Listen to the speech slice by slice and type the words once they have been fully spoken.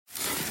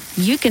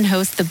you can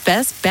host the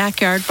best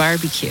backyard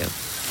barbecue.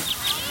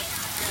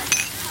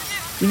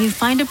 When you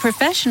find a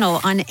professional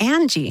on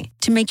Angie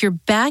to make your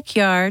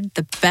backyard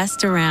the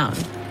best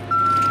around.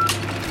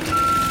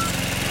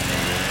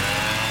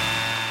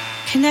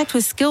 Connect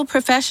with skilled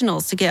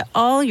professionals to get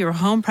all your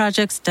home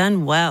projects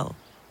done well.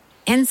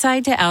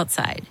 Inside to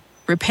outside,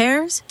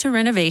 repairs to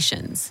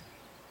renovations.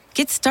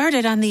 Get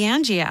started on the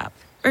Angie app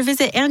or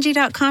visit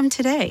Angie.com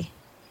today.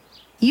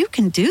 You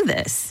can do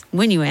this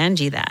when you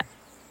Angie that.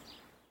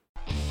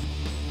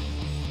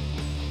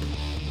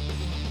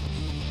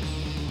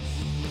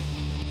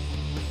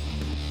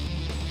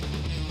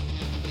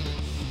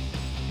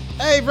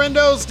 Hey,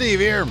 friendo, Steve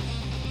here.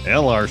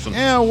 And Larson.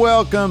 And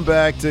welcome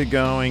back to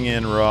Going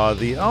In Raw,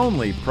 the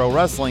only pro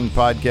wrestling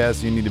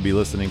podcast you need to be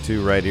listening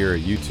to right here at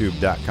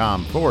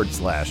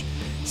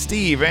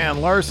youtube.com/Steve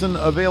and Larson,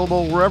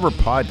 available wherever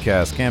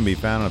podcasts can be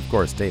found. And, of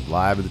course, taped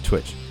live at the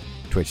Twitch,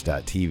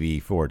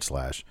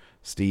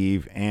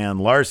 twitch.tv/Steve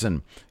and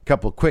Larson. A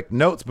couple quick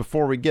notes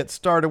before we get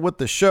started with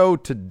the show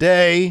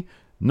today.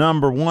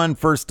 Number one,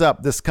 first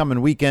up, this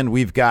coming weekend,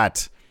 we've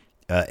got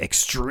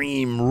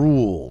Extreme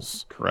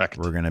Rules. Correct.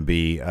 We're going to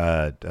be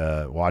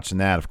watching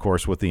that, of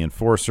course, with the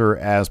Enforcer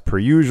as per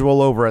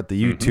usual over at the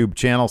YouTube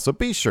channel. So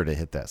be sure to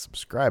hit that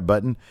subscribe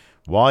button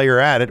while you're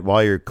at it,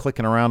 while you're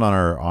clicking around on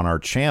our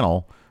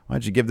channel. Why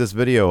don't you give this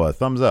video a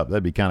thumbs up?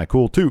 That'd be kind of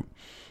cool too.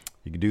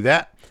 You can do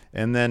that.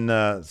 And then,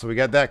 so we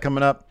got that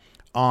coming up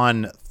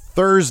on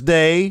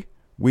Thursday.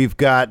 We've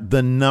got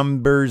The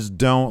Numbers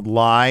Don't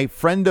Lie,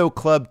 Friendo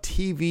Club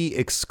TV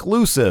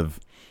exclusive.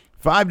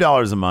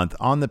 $5 a month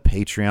on the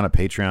Patreon at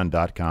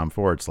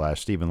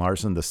patreon.com/Stephen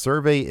Larson. The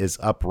survey is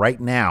up right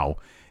now,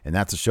 and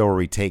that's a show where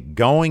we take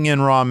Going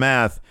In Raw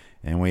math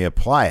and we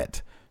apply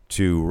it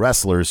to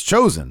wrestlers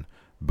chosen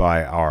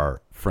by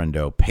our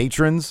Friendo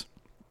patrons.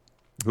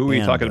 Who are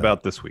you talking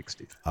about this week,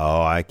 Steve?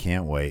 Oh, I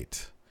can't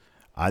wait.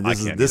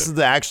 This is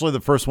actually the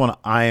first one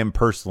I am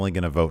personally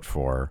going to vote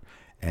for,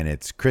 and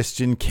it's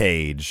Christian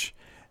Cage.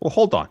 Well,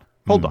 hold on.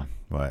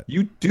 What?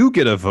 You do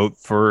get a vote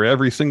for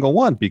every single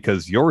one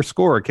because your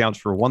score accounts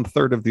for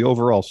 1/3 of the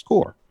overall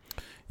score.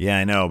 Yeah,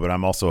 I know, but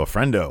I'm also a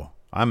friendo.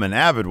 I'm an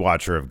avid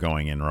watcher of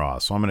Going In Raw,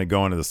 so I'm going to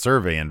go into the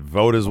survey and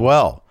vote as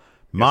well.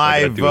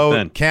 My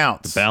vote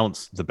counts.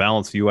 To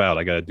balance you out,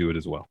 I got to do it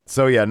as well.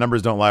 So yeah,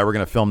 Numbers Don't Lie. We're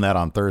going to film that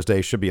on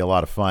Thursday. Should be a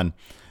lot of fun.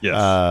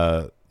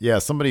 Yes. Yeah,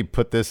 somebody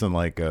put this in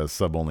like a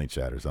sub-only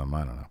chat or something.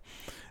 I don't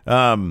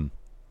know.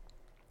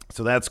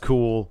 So that's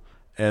cool.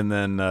 And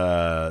then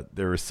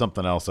there was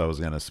something else I was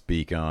going to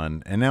speak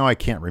on, and now I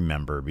can't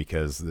remember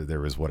because there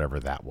was whatever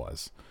that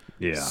was.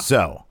 Yeah.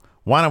 So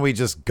why don't we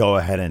just go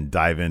ahead and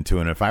dive into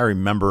it? And if I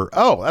remember,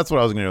 that's what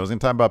I was going to do. I was going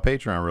to talk about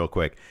Patreon real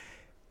quick.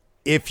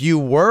 If you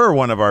were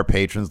one of our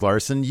patrons,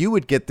 Larson, you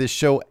would get this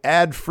show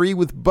ad-free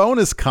with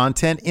bonus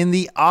content in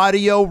the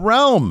audio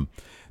realm.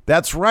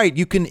 That's right.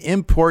 You can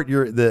import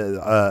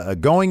the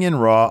Going In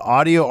Raw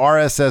audio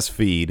RSS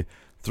feed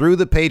through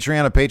the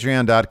Patreon at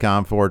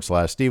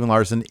patreon.com/Stephen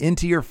Larson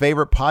into your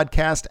favorite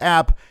podcast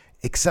app,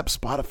 except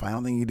Spotify. I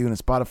don't think you can do it in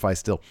Spotify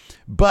still.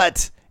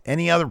 But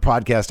any other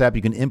podcast app,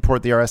 you can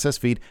import the RSS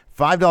feed.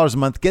 $5 a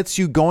month gets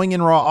you Going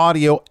In Raw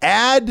audio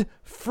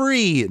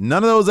ad-free.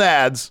 None of those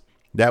ads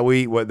that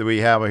we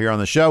have here on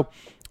the show.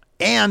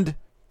 And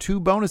 2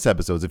 bonus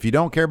episodes. If you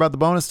don't care about the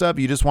bonus stuff,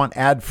 you just want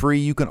ad-free,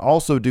 you can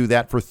also do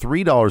that for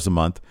 $3 a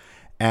month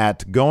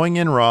at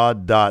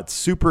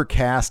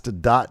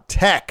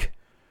goinginraw.supercast.tech.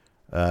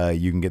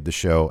 You can get the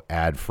show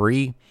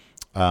ad-free.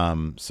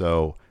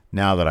 So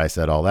now that I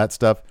said all that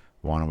stuff,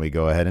 why don't we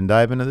go ahead and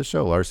dive into the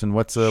show, Larson?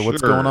 What's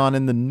going on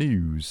in the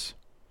news?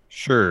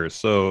 Sure.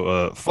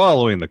 So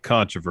following the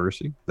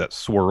controversy that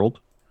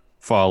swirled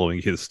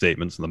following his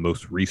statements in the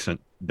most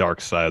recent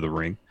Dark Side of the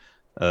Ring,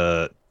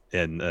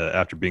 and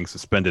after being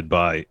suspended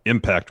by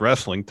Impact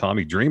Wrestling,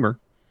 Tommy Dreamer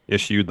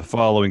issued the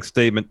following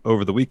statement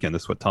over the weekend.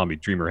 This is what Tommy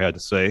Dreamer had to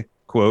say,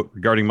 quote,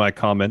 regarding my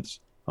comments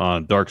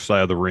on Dark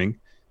Side of the Ring.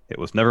 It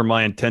was never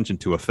my intention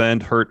to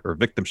offend, hurt, or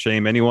victim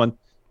shame anyone.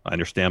 I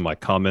understand my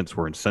comments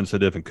were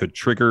insensitive and could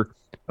trigger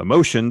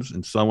emotions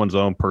in someone's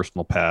own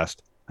personal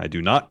past. I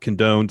do not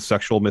condone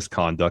sexual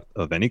misconduct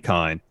of any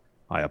kind.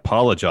 I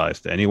apologize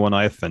to anyone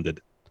I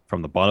offended.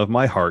 From the bottom of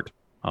my heart,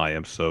 I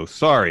am so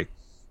sorry.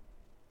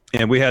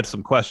 And we had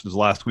some questions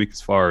last week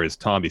as far as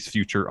Tommy's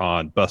future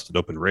on Busted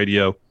Open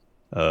Radio.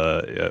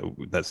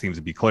 That seems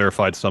to be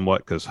clarified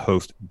somewhat because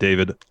host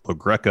David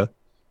LaGreca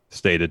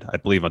stated, I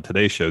believe on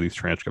today's show, these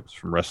transcripts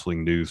from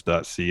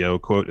WrestlingNews.co,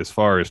 quote, as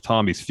far as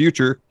Tommy's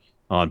future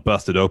on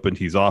Busted Open,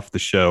 he's off the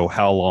show.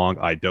 How long?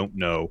 I don't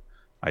know.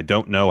 I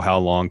don't know how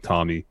long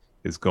Tommy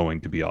is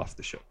going to be off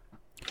the show.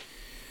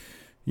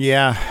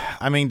 Yeah,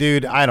 I mean,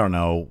 dude, I don't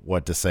know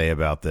what to say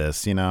about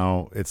this. You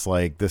know, it's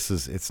like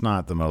it's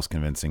not the most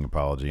convincing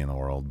apology in the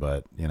world,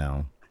 but, you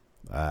know,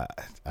 I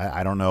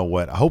don't know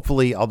what.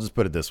 Hopefully, I'll just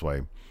put it this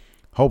way.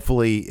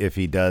 Hopefully, if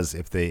he does,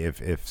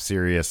 if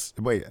Sirius,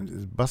 wait,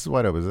 Busted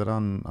Wide Open, is it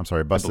on? I'm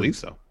sorry, Busted. I believe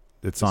so.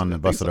 It's on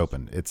Busted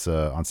Open. It's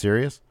on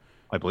Sirius.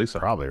 I believe so.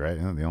 Probably, right?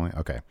 The only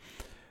okay.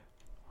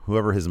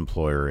 Whoever his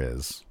employer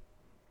is,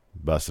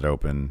 Busted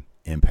Open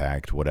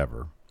Impact,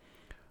 whatever.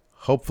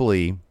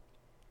 Hopefully,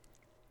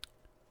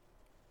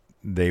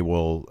 they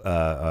will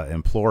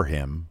implore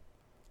him,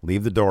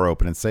 leave the door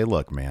open and say,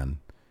 look, man,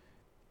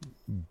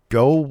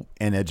 go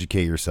and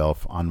educate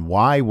yourself on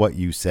why what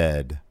you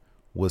said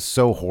was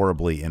so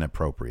horribly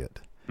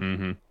inappropriate.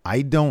 Mm-hmm.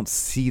 I don't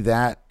see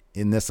that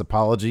in this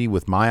apology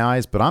with my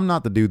eyes, but I'm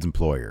not the dude's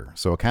employer,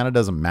 so it kind of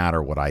doesn't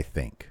matter what I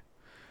think.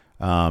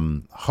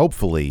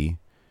 Hopefully,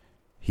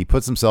 he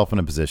puts himself in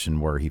a position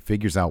where he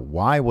figures out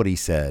why what he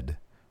said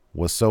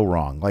was so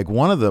wrong. Like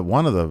one of the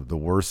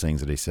worst things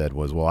that he said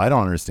was, well, I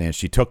don't understand.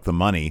 She took the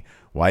money.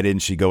 Why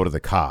didn't she go to the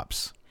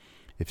cops?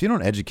 If you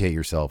don't educate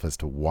yourself as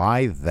to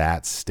why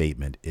that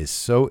statement is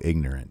so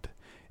ignorant,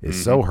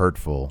 is so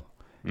hurtful,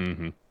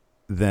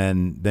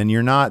 then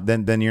you're not.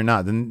 Then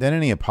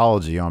any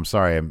apology. Oh, I'm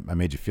sorry, I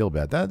made you feel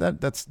bad.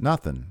 That's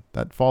nothing.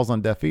 That falls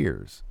on deaf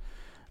ears.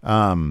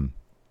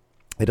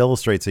 It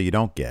illustrates that you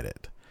don't get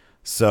it.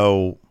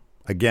 So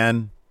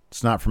again,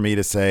 it's not for me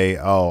to say,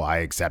 oh, I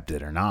accept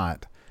it or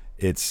not.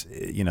 It's,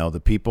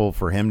 the people,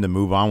 for him to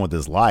move on with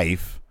his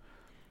life.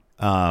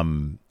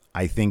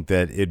 I think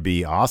that it'd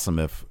be awesome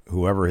if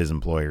whoever his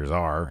employers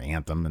are,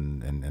 Anthem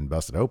and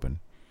Busted Open,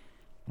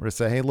 were to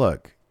say, hey,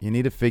 look, you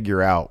need to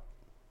figure out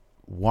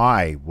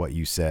why what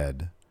you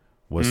said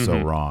was so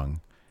wrong.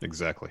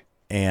 Exactly.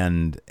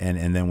 And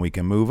then we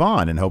can move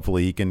on, and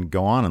hopefully he can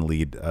go on and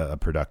lead a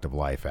productive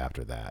life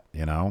after that,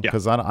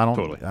 because I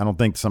don't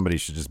think somebody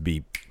should just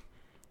be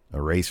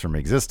erased from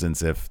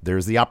existence if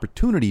there's the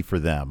opportunity for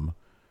them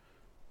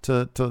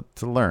to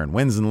learn.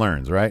 Wins and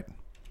learns, right?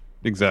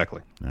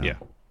 Exactly. Yeah.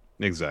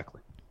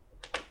 Exactly.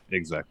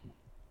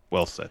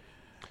 Well said.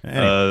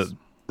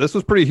 This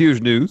was pretty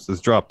huge news.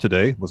 This dropped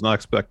today. Was not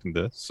expecting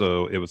this.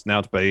 So it was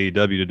announced by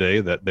AEW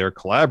today that they're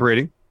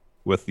collaborating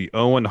with the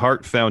Owen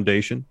Hart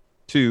Foundation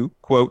to,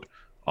 quote,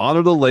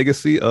 honor the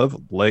legacy of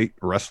late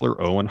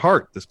wrestler Owen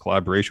Hart. This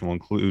collaboration will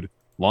include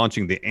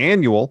launching the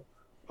annual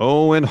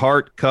Owen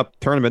Hart Cup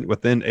tournament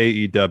within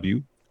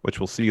AEW, which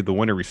will see the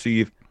winner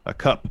receive a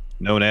cup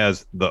known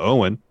as the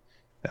Owen,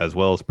 as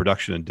well as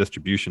production and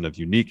distribution of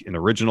unique and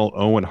original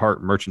Owen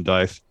Hart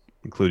merchandise,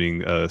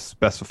 including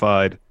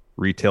specified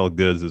retail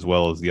goods, as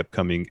well as the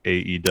upcoming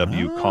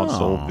AEW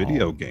console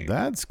video game.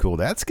 That's cool.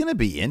 That's going to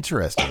be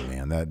interesting,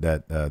 man. That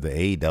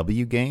the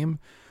AEW game.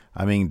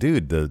 I mean,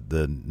 dude,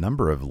 the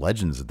number of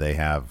legends that they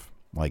have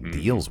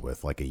deals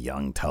with, like a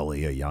young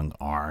Tully, a young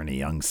Arn, a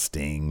young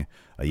Sting,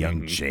 a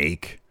young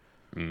Jake.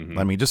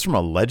 I mean, just from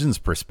a legends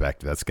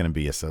perspective, that's going to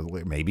be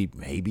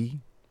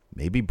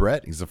maybe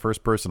Brett. He's the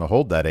first person to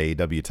hold that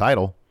AEW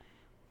title.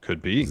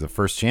 Could be. He's the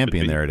first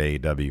champion there at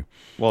AEW.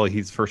 Well,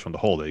 he's the first one to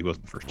hold it. He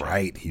wasn't the first champion.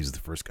 Right. He's the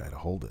first guy to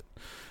hold it.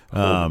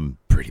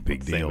 Pretty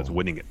big deal. Same as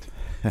winning it.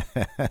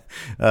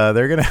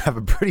 They're going to have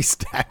a pretty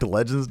stacked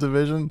Legends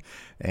division,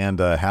 and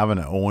having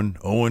an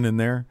Owen in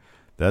there,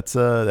 that's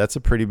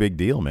a pretty big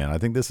deal, man. I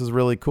think this is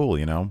really cool,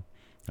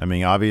 I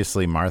mean,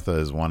 obviously Martha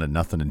has wanted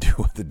nothing to do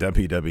with the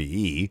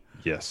WWE.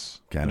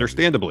 Yes,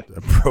 understandably.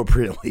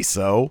 Appropriately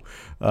so.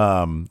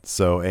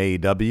 So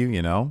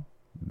AEW,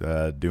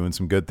 doing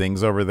some good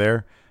things over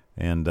there.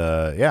 And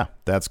yeah,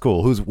 that's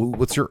cool.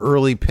 What's your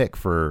early pick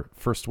for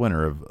first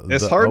winner of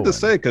It's hard to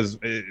say because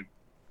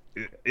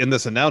in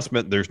this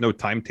announcement, there's no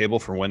timetable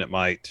for when it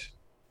might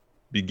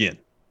begin,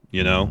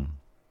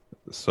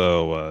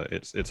 So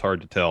it's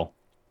hard to tell,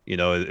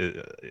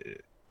 because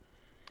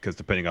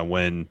depending on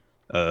when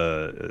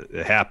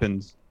it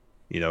happens,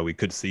 we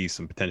could see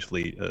some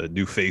potentially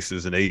new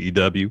faces in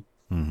AEW.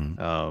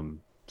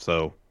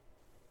 So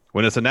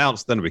when it's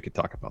announced, then we could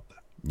talk about that.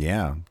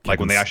 Yeah.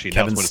 When they actually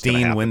Kevin announce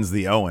Steen wins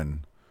the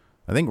Owen.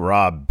 I think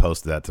Rob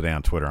posted that today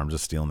on Twitter. I'm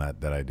just stealing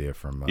that idea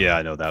from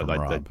I know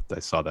that. I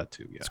saw that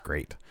too. Yeah. It's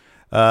great.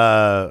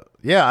 Yeah,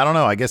 I don't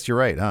know. I guess you're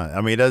right, huh?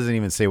 I mean, it doesn't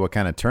even say what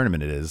kind of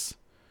tournament it is.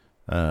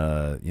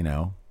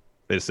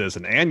 It says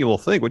an annual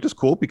thing, which is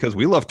cool because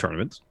we love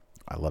tournaments.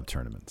 I love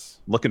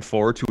tournaments. Looking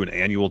forward to an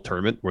annual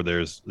tournament where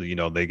there's,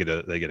 they get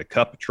a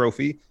cup, a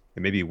trophy,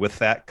 and maybe with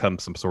that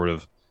comes some sort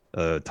of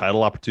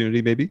title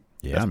opportunity. Maybe.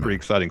 Yeah, that's pretty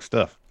exciting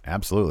stuff.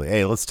 Absolutely.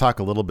 Hey, let's talk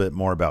a little bit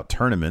more about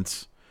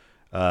tournaments.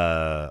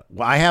 Well,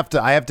 I have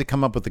to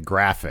come up with a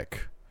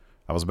graphic.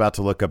 I was about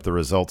to look up the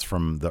results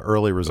from the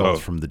early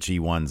results from the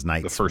G1's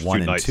nights, the first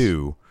 1 and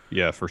 2.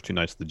 Yeah, first two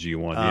nights of the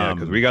G1. Yeah,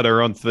 because we got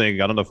our own thing.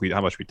 I don't know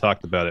how much we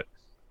talked about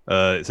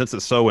it. Since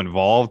it's so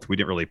involved, we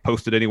didn't really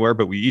post it anywhere,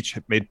 but we each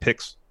made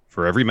picks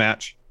for every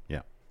match.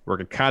 Yeah, we're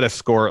gonna kind of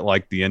score it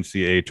like the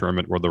NCAA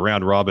tournament, where the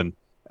round robin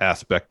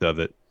aspect of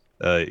it.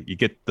 You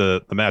get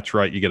the match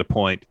right, you get a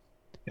point.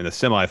 In the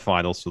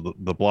semifinals, so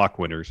the block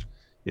winners,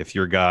 if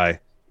your guy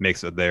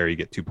makes it there, you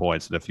get 2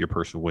 points, and if your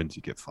person wins,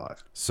 you get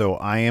 5. So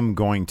I'm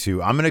going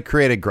to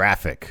create a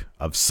graphic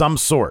of some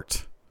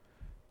sort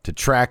to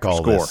track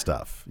all this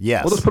stuff.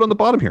 Yes. Well, let's put it on the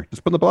bottom here. Let's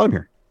put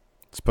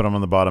them on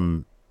the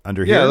bottom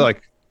under here.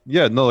 Like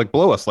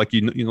below us, like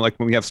like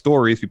when we have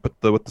stories, we put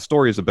what the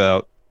story is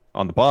about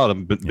on the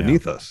bottom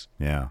beneath us.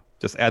 Yeah.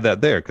 Just add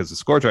that there because the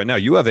scores right now,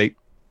 you have 8.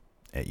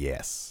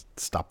 Yes.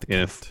 Stop the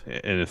count.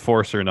 And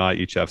Enforcer and I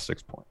each have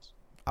 6 points.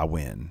 I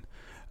win.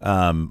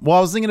 Well,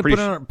 I was thinking of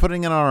Pretty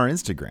putting it on our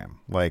Instagram,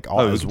 like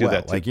all Oh, we as could do well.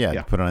 that too. Like, yeah,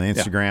 Yeah. put it on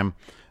Instagram.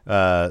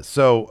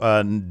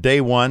 So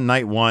day one,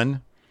 night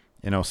one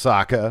in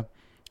Osaka,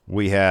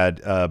 we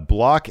had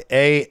Block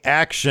A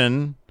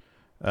action.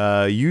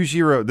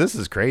 Yujiro, this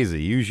is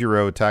crazy.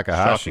 Yujiro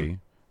Takahashi,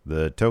 Shocking.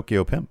 the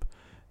Tokyo Pimp,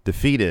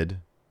 defeated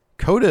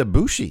Kota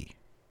Ibushi.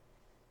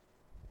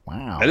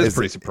 Wow, That is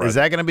pretty surprising. Is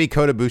that going to be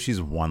Kota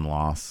Ibushi's one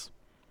loss?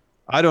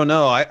 I don't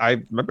know.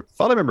 I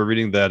remember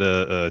reading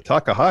that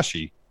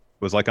Takahashi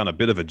was like on a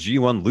bit of a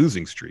G1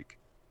 losing streak.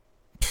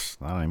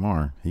 Not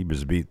anymore. He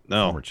was beat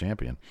former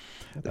champion.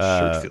 The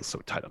shirt feels so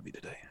tight on me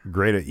today.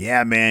 Great.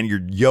 Yeah, man,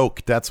 you're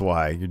yoked. That's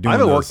why you're doing. I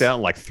haven't those worked out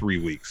in like 3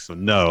 weeks, so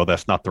no,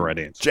 that's not the right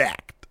answer.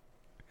 jacked.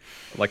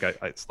 Like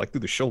it's like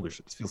through the shoulders,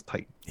 it feels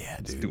tight. Yeah,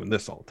 Just dude. doing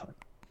this all the time.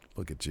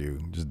 Look at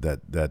you. Just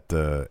that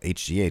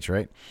HGH,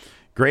 right?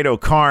 Great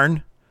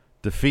O'Karn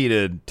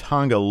defeated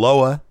Tonga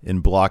Loa in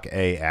Block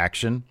A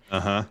action.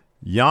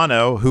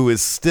 Yano, who is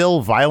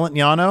still Violent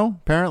Yano,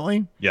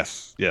 apparently.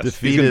 Yes. He's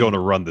Defeated- gonna go on a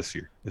run this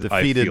year.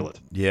 Defeated. I feel it.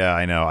 Yeah,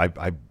 I know.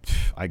 I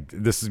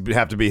this would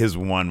have to be his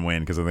one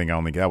win because I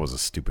think that was a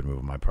stupid move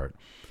on my part.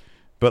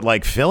 But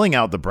like filling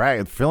out the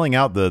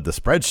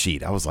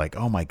spreadsheet, I was like,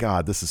 oh my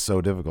god, this is so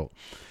difficult.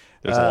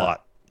 There's a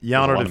lot. There's a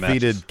Yano lot of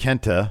defeated matches.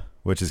 Kenta,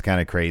 which is kind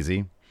of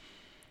crazy.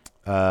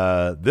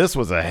 This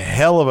was a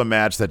hell of a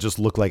match that just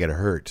looked like it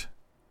hurt.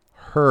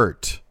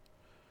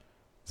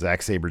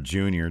 Zack Sabre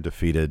Jr.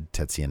 defeated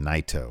Tetsuya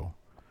Naito.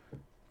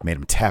 Made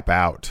him tap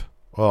out.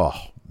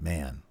 Oh,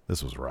 man.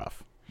 This was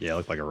rough. Yeah, it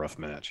looked like a rough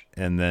match.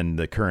 And then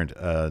the current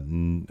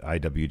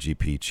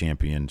IWGP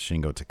champion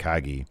Shingo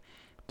Takagi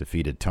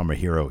defeated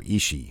Tomohiro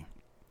Ishii.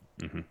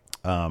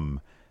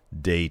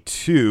 Day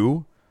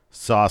 2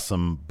 saw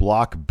some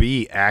Block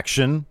B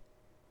action.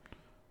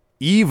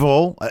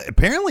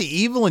 Apparently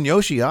Evil and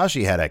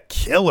Yoshihashi had a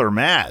killer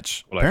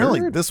match. What I Apparently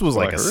heard. this was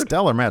What like I a heard.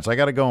 stellar match. I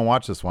got to go and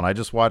watch this one. I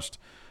just watched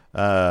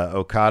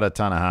Okada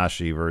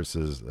Tanahashi,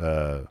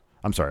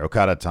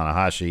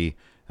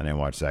 and then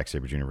watched Zack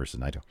Sabre Jr. versus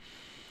Naito.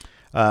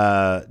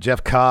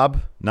 Jeff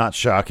Cobb, not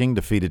shocking,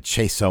 defeated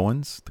Chase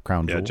Owens, the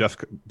crown Yeah, jewel.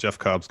 Jeff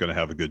Cobb's gonna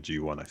have a good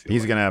G1. I feel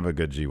He's like. going to have a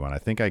good G1. I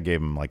think I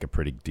gave him like a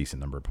pretty decent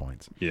number of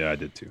points. Yeah, I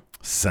did too.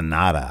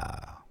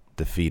 Sonata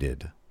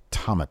defeated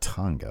Tama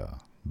Tonga,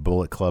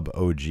 Bullet Club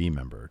OG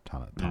member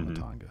Tama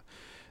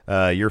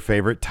Tonga. Your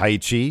favorite,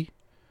 Taichi,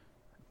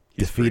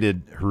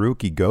 defeated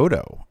Haruki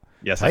Goto.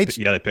 Yes,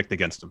 Taichi, I picked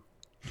against him.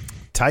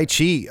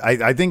 Taichi,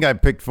 I think I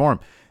picked for him.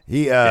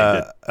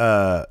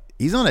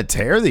 He's on a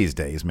tear these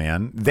days,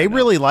 man. They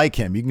really like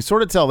him. You can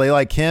sort of tell they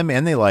like him,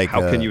 and they like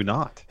How can you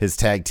not? his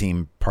tag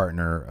team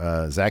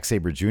partner, Zack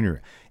Sabre Jr.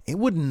 It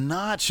would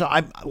not shock.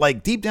 I'm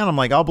like deep down, I'm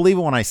like, I'll believe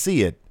it when I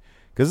see it,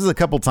 because this is a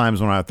couple times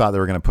when I thought they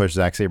were going to push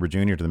Zack Sabre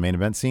Jr. to the main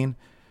event scene.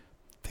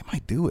 They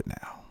might do it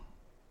now.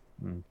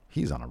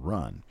 He's on a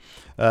run.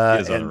 He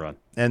is on a run.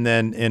 And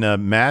then in a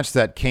match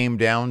that came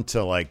down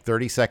to like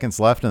 30 seconds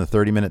left in the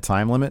 30-minute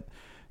time limit,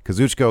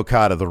 Kazuchika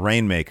Okada, the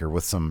Rainmaker,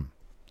 with some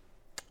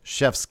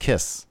chef's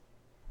kiss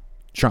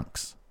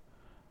trunks,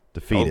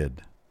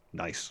 defeated.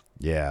 Nice.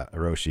 Yeah,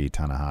 Hiroshi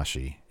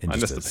Tanahashi. In I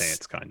just missed a the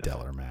pants, kind of.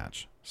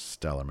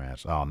 Stellar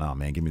match. Oh, no,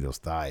 man. Give me those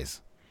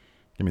thighs.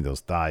 Give me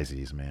those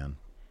thighsies, man.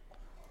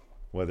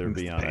 Whether it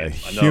be on a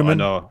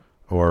human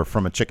or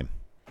from a chicken.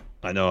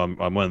 I know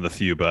I'm one of the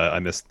few, but I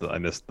missed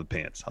the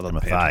pants. I love I'm a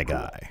the thigh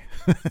pants.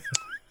 guy.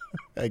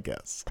 I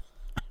guess.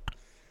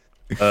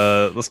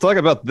 Let's talk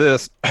about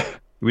this.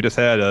 We just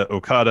had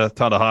Okada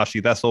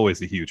Tanahashi. That's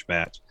always a huge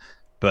match,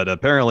 but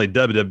apparently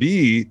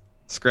WWE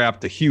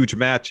scrapped a huge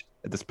match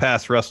at this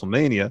past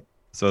WrestleMania.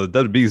 So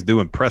the WWE is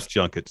doing press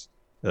junkets,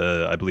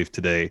 I believe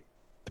today,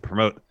 to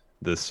promote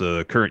this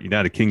current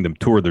United Kingdom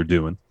tour they're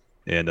doing.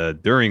 And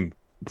during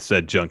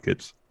said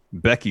junkets,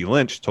 Becky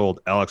Lynch told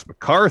Alex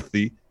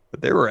McCarthy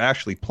that there were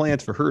actually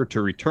plans for her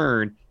to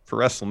return for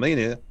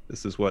WrestleMania.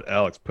 This is what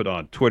Alex put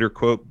on Twitter,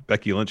 quote,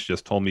 Becky Lynch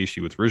just told me she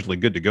was originally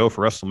good to go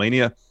for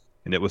WrestleMania,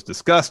 and it was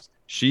discussed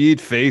she'd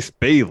face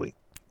Bayley.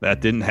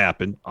 That didn't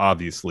happen,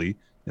 obviously,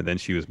 and then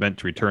she was meant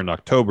to return in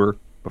October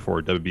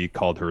before WWE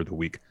called her the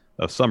week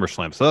of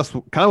SummerSlam. So that's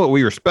kind of what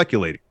we were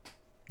speculating.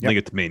 Link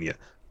it to Mania.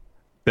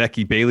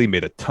 Becky Bayley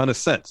made a ton of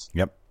sense.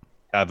 Yep.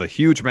 Have a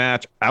huge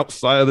match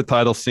outside of the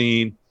title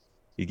scene.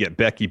 You get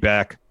Becky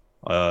back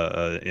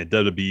in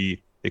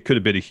WWE. It could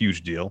have been a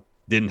huge deal.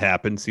 Didn't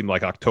happen. Seemed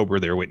like October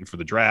they were waiting for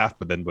the draft,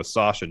 but then with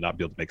Sasha not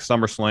be able to make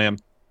SummerSlam,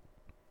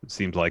 it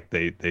seems like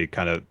they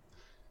kind of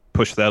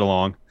pushed that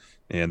along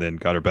and then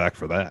got her back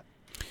for that.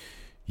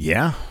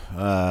 Yeah,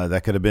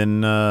 that could have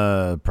been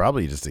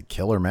probably just a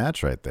killer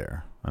match right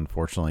there.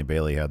 Unfortunately,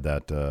 Bayley had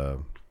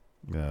that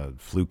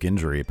fluke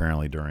injury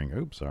apparently during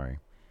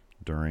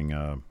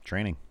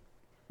training.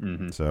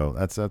 Mm-hmm. So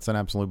that's an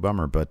absolute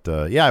bummer.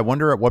 But yeah, I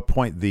wonder at what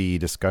point the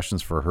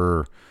discussions for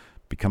her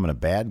becoming a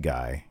bad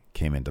guy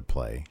came into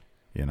play.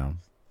 You know?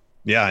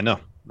 Yeah, I know.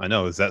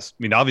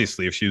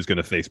 Obviously, if she was going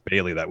to face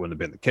Bayley, that wouldn't have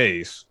been the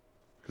case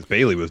because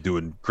Bayley was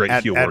doing great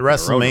At heel work in her own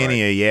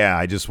WrestleMania. right. Yeah,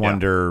 I just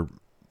wonder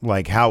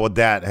Like, how would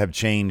that have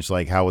changed?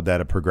 Like, how would that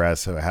have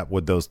progressed?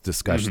 Would those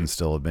discussions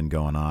still have been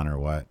going on, or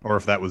what? Or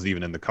if that was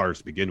even in the cards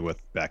to begin with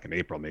back in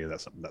April, maybe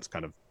that's something that's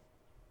kind of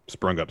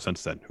sprung up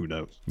since then. Who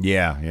knows?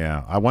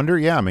 Yeah. I wonder.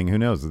 Yeah, I mean, who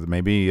knows?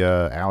 Maybe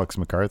Alex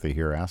McCarthy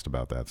here asked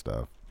about that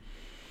stuff.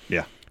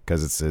 Yeah,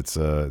 because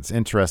it's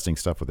interesting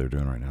stuff what they're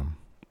doing right now.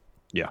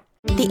 Yeah.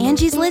 The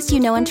Angie's List you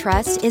know and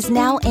trust is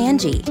now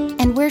Angie,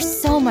 and we're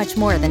so much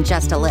more than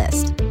just a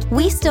list.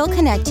 We still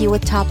connect you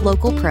with top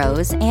local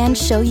pros and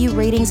show you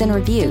ratings and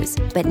reviews,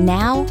 but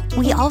now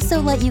we also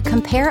let you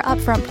compare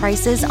upfront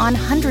prices on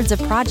hundreds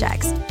of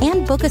projects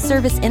and book a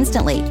service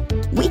instantly.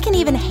 We can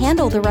even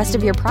handle the rest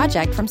of your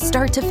project from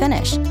start to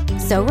finish.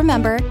 So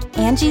remember,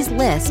 Angie's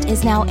List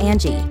is now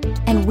Angie,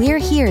 and we're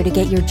here to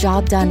get your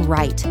job done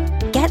right.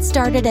 Get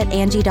started at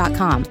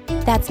Angie.com.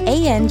 That's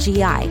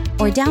ANGI,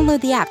 or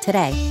download the app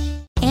today.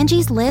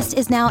 Angie's List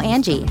is now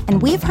Angie, and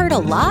we've heard a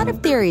lot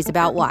of theories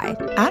about why.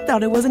 I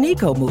thought it was an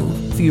eco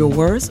move. Fewer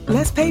words,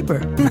 less paper.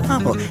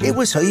 No, it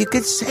was so you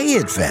could say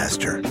it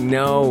faster.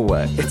 No,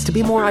 it's to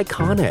be more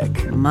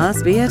iconic.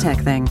 Must be a tech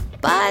thing.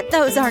 But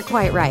those aren't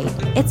quite right.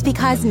 It's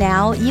because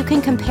now you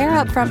can compare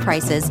upfront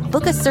prices,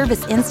 book a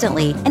service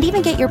instantly, and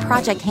even get your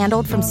project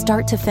handled from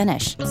start to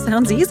finish.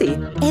 Sounds easy.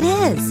 It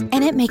is,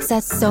 and it makes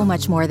us so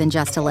much more than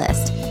just a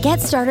list. Get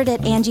started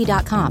at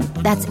Angie.com.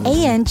 That's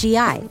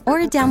ANGI, or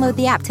download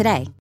the app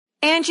today.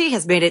 Angie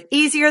has made it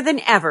easier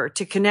than ever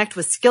to connect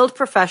with skilled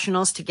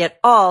professionals to get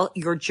all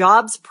your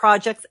jobs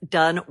projects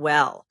done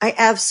well. I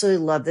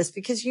absolutely love this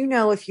because,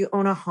 if you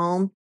own a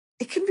home,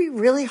 it can be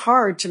really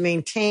hard to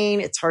maintain.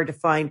 It's hard to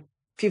find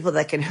people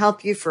that can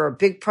help you for a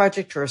big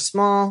project or a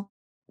small.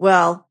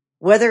 Well,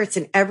 whether it's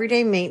in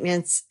everyday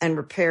maintenance and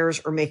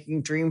repairs or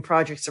making dream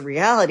projects a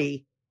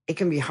reality, it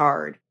can be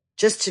hard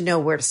just to know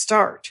where to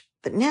start.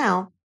 But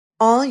now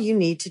all you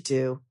need to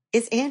do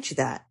is Angie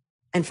that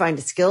and find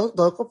a skilled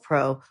local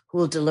pro who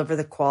will deliver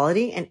the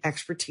quality and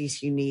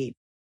expertise you need.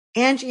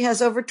 Angie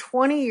has over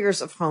 20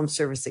 years of home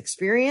service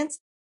experience,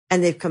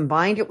 and they've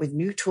combined it with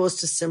new tools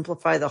to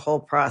simplify the whole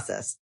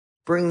process.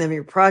 Bring them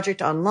your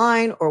project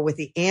online or with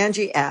the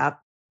Angie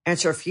app,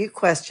 answer a few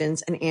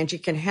questions, and Angie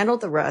can handle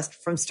the rest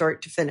from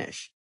start to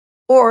finish.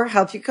 Or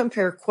help you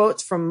compare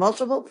quotes from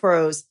multiple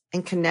pros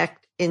and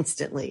connect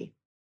instantly,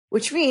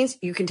 which means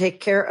you can take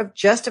care of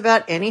just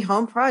about any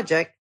home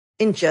project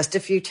in just a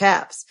few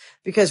taps.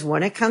 Because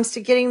when it comes to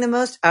getting the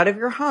most out of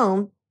your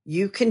home,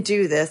 you can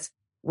do this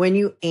when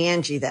you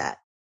Angie that.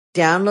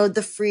 Download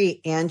the free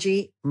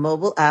Angie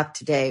mobile app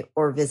today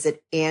or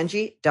visit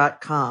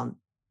Angie.com.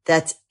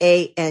 That's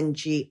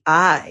ANGI.com.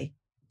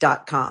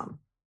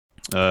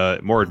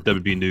 More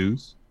WB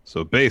news.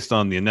 So based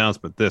on the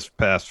announcement this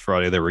past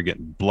Friday, they were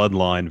getting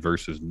Bloodline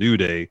versus New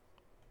Day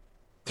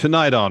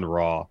tonight on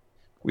Raw.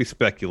 We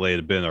speculated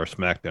a bit in our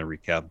SmackDown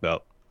recap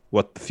about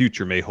what the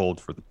future may hold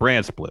for the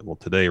brand split. Well,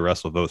 today,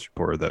 WrestleVotes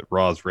reported that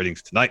Raw's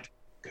ratings tonight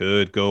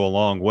could go a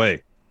long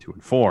way to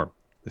inform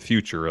the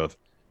future of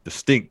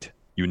distinct,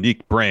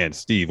 unique brands.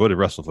 Steve, what did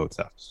WrestleVotes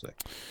have to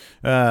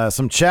say?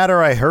 Some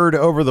chatter I heard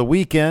over the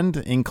weekend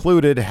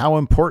included how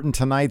important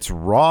tonight's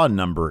Raw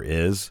number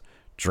is,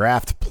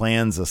 draft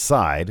plans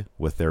aside,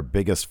 with their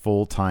biggest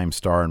full-time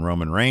star in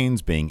Roman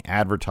Reigns being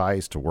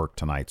advertised to work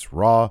tonight's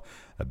Raw.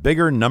 A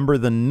bigger number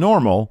than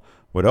normal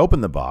would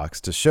open the box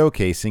to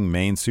showcasing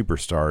main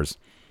superstars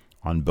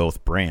on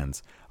both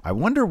brands. I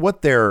wonder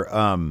what their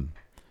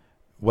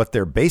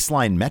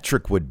baseline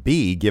metric would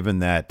be, given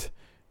that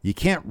you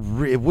can't.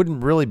 It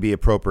wouldn't really be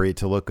appropriate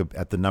to look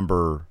at the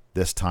number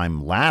this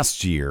time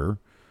last year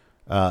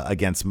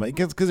because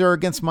they're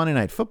against Monday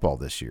Night Football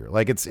this year.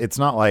 Like it's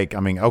not like,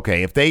 I mean,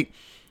 okay, if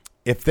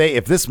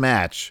this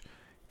match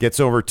gets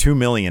over 2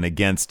 million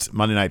against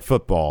Monday Night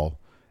Football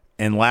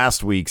and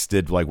last week's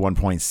did like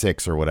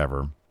 1.6 or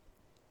whatever,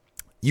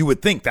 you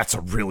would think that's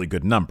a really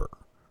good number.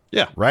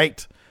 Yeah.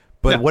 Right?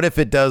 But what if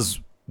it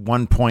does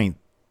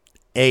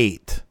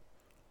 1.8?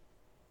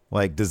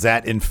 Like, does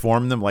that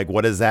inform them? Like,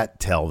 what does that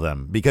tell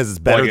them? Because it's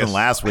better than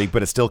last week,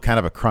 but it's still kind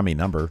of a crummy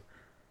number.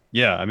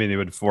 Yeah, I mean, it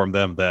would inform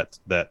them that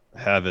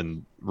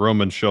having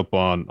Roman show up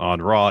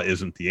on Raw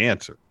isn't the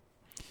answer.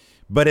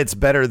 But it's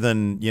better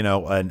than,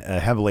 a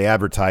heavily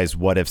advertised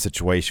what-if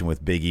situation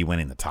with Big E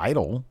winning the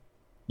title.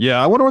 Yeah,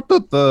 I wonder what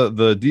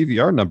the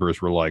DVR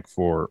numbers were like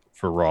for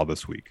Raw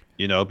this week.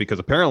 Because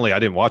apparently I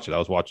didn't watch it. I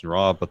was watching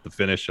Raw, but the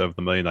finish of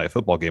the Monday Night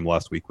Football game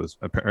last week was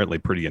apparently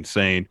pretty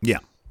insane. Yeah.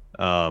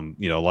 A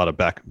lot of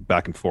back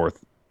and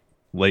forth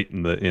late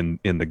in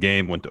the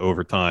game, went to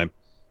overtime.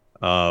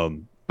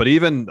 But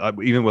even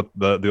with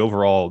the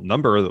overall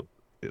number,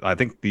 I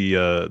think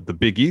the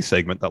Big E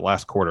segment, that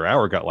last quarter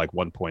hour, got like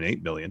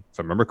 1.8 million, if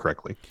I remember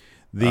correctly.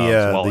 The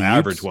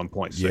average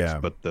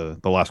 1.6, but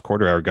the last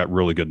quarter hour got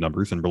really good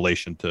numbers in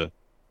relation to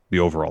the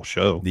overall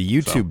show. The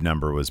YouTube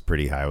number was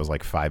pretty high. It was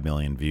like 5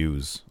 million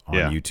views on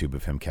YouTube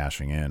of him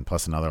cashing in,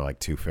 plus another like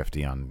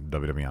 250 on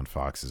WWE on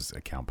Fox's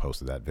account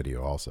posted that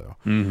video also.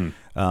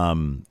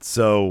 Mm-hmm.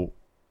 So,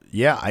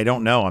 Yeah, I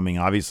don't know. I mean,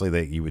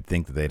 obviously, you would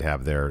think that they'd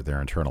have their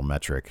internal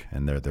metric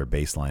and their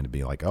baseline to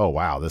be like, oh,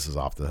 wow, this is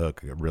off the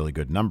hook, a really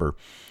good number.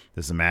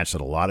 This is a match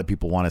that a lot of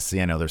people want to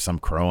see. I know there's some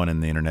crowing in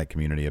the internet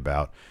community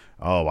about,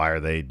 oh, why are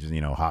they,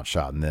 hot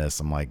shotting this?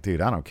 I'm like, dude,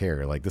 I don't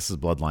care. Like, this is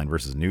Bloodline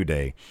versus New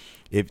Day.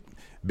 If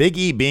Big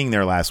E being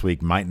there last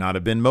week might not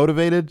have been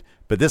motivated,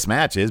 but this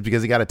match is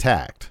because he got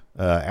attacked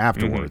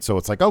afterwards. So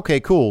it's like, okay,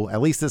 cool.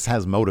 At least this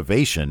has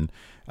motivation.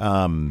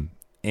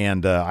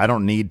 And I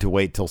don't need to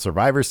wait till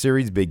Survivor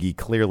Series. Big E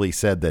clearly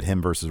said that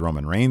him versus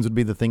Roman Reigns would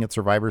be the thing at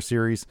Survivor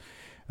Series,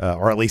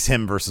 or at least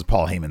him versus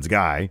Paul Heyman's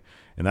guy,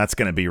 and that's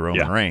going to be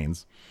Roman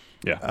Reigns.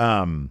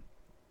 Yeah.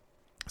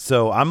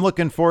 So I'm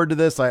looking forward to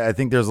this. I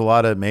think there's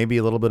maybe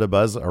a little bit of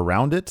buzz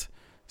around it.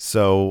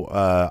 So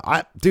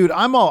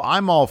I'm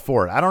all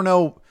for it. I don't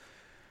know.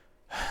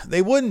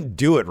 They wouldn't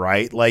do it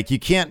right. Like you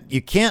can't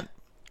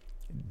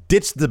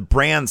ditch the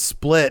brand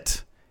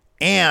split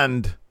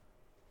and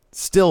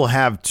still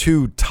have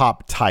two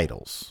top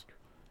titles.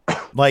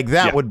 Like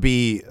that would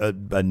be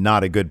a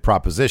not a good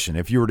proposition.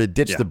 If you were to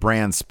ditch the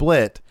brand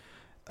split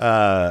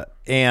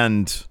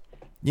and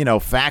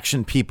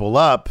faction people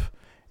up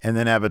and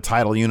then have a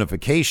title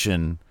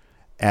unification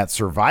at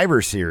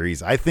Survivor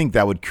Series, I think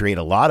that would create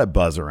a lot of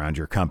buzz around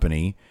your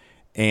company.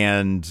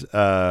 And,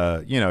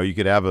 you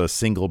could have a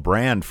single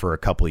brand for a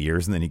couple of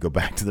years and then you go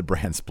back to the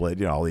brand split,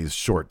 all these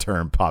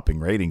short-term popping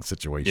rating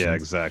situations. Yeah,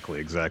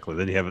 exactly.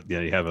 Then you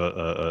have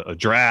a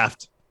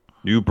draft,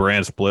 new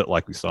brand split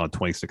like we saw in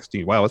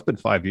 2016. Wow, it's been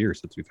 5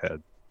 years since we've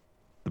had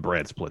the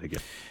brand split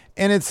again.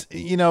 And it's,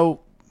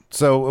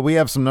 so we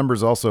have some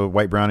numbers also.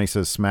 White Brownie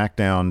says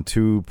SmackDown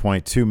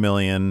 2.2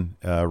 million,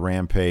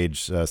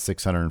 Rampage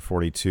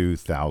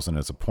 642,000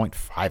 as a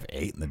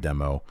 0.58 in the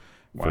demo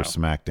for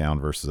SmackDown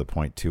versus a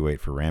 0.28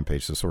 for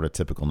Rampage. So sort of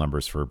typical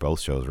numbers for both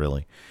shows,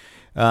 really.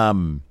 I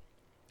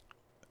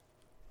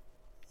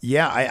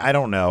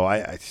don't know.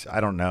 I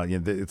don't know.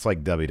 It's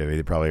like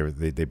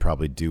WWE. They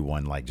probably do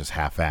one like just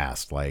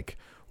half-assed. Like,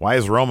 why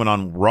is Roman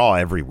on Raw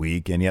every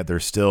week and yet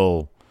there's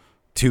still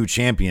 2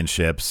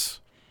 championships?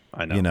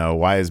 I know.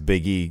 Why is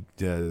Big E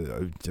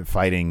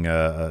fighting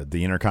the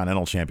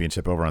Intercontinental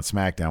Championship over on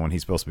SmackDown when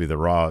he's supposed to be the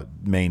Raw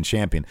main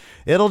champion?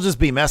 It'll just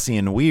be messy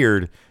and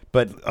weird,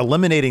 but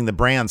eliminating the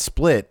brand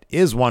split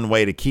is one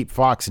way to keep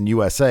Fox and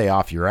USA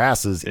off your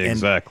asses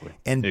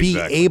and be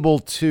able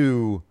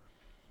to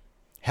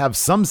have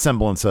some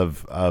semblance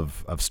of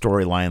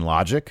storyline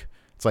logic.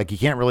 It's like you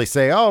can't really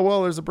say, oh,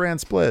 well, there's a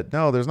brand split.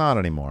 No, there's not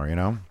anymore,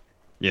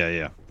 Yeah.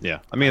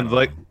 I mean,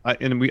 like I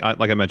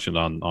mentioned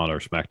on our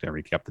SmackDown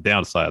recap, the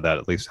downside of that,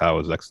 at least how it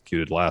was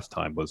executed last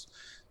time, was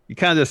you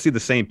kind of just see the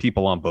same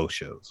people on both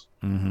shows.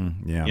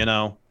 Mm-hmm.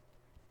 Yeah.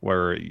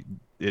 Where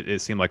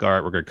it seemed like, all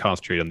right, we're going to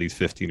concentrate on these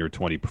 15 or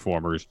 20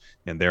 performers,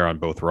 and they're on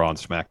both Raw and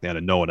SmackDown,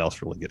 and no one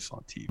else really gets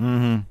on TV.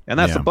 Mm-hmm. And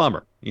that's a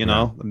bummer.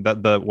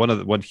 That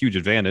one huge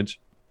advantage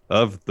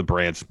of the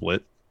brand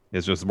split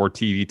is just more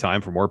TV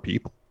time for more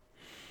people.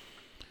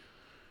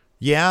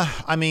 Yeah,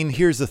 I mean,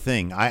 here's the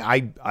thing.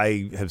 I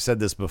have said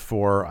this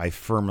before. I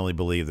firmly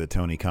believe that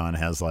Tony Khan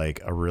has like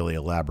a really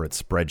elaborate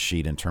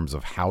spreadsheet in terms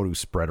of how to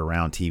spread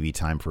around TV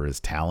time for his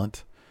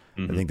talent.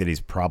 Mm-hmm. I think that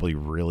he's probably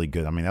really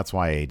good. I mean, that's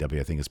why AEW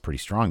I think is pretty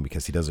strong,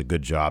 because he does a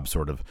good job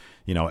sort of,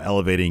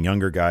 elevating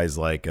younger guys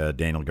like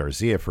Daniel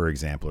Garcia, for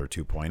example, or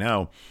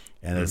 2.0.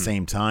 And at the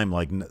same time,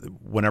 like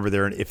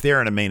whenever if they're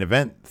in a main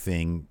event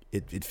thing,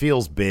 it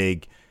feels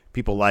big.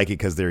 People like it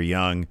because they're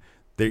young.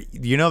 They're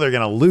going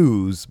to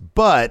lose,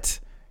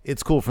 but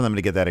it's cool for them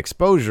to get that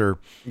exposure.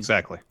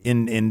 Exactly.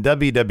 In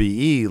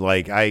WWE,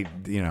 like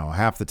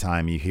half the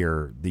time you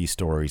hear these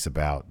stories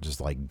about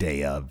just like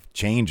day of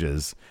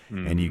changes,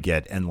 and you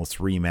get endless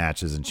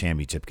rematches and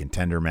championship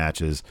contender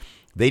matches.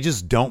 They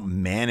just don't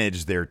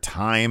manage their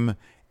time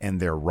and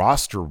their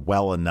roster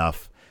well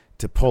enough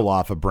to pull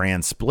off a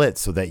brand split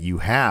so that you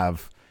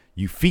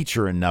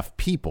feature enough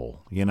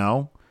people,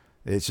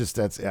 It's just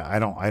I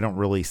don't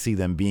really see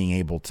them being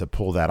able to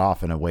pull that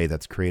off in a way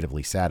that's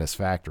creatively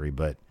satisfactory.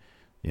 But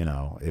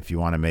if you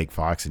want to make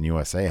Fox and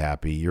USA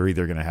happy, you're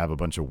either going to have a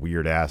bunch of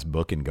weird ass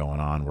booking going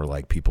on where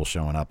like people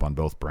showing up on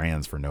both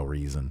brands for no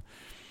reason.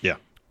 Yeah,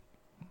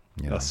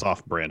 a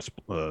soft brand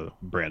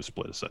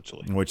split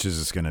essentially, which is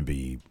just going to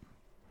be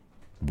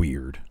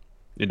weird.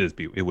 It would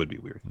be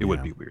weird. It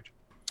would be weird.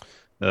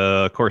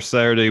 Of course,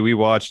 Saturday we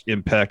watched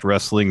Impact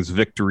Wrestling's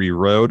Victory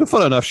Road. A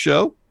fun enough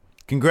show.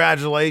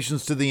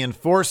 Congratulations to the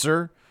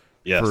Enforcer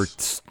for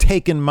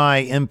taking my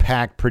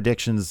Impact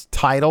Predictions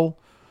title.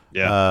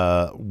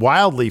 Yeah,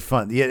 wildly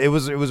fun. Yeah, it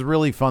was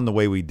really fun the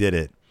way we did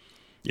it.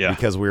 Yeah,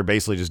 because we were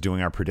basically just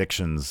doing our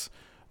predictions,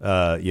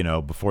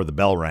 before the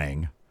bell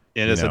rang.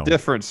 And it's a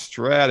different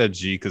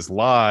strategy because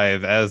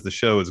live, as the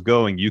show is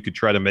going, you could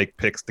try to make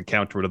picks to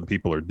counter what other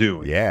people are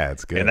doing. Yeah,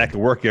 it's good, and that can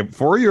work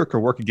for you or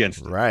can work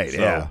against you. Right? So,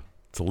 yeah.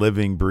 It's a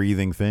living,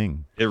 breathing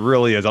thing. It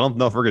really is. I don't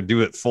know if we're going to do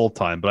it full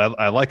time, but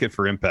I like it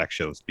for Impact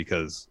shows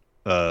because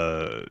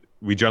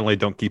we generally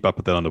don't keep up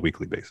with it on a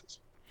weekly basis.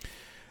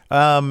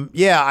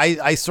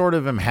 I sort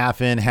of am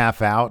half in,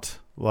 half out.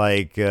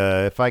 Like,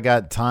 if I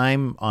got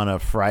time on a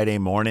Friday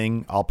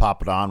morning, I'll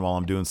pop it on while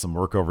I'm doing some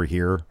work over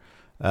here.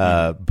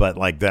 But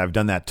like I've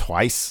done that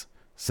twice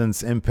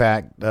since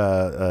Impact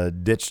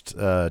ditched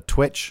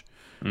Twitch.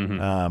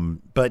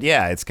 But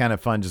yeah, it's kind of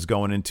fun just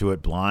going into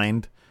it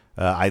blind.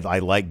 I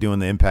like doing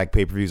the Impact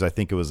pay-per-views. I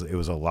think it was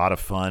a lot of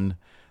fun.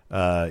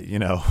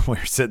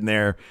 We're sitting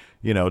there,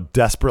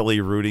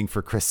 desperately rooting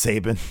for Chris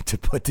Sabin to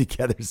put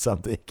together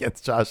something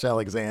against Josh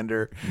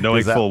Alexander.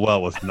 Knowing full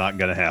well was not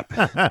going to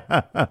happen.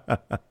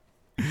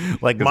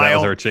 Like that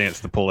was our chance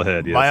to pull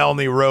ahead. Yes. My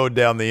only road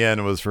down the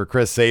end was for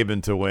Chris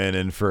Sabin to win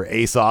and for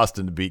Ace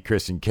Austin to beat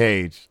Christian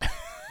Cage.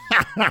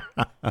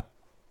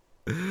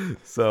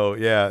 So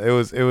yeah, it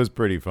was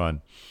pretty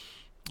fun.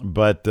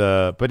 But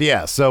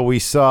yeah, so we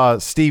saw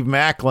Steve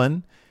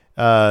Maclin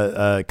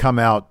come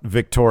out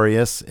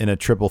victorious in a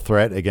triple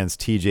threat against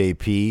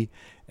TJP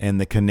and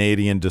the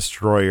Canadian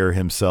Destroyer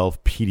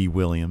himself, Petey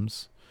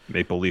Williams.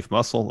 Maple Leaf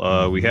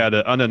Muscle. We had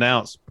an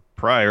unannounced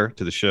prior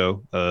to the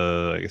show,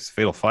 I guess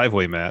Fatal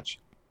 5-Way match,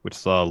 which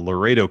saw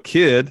Laredo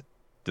Kid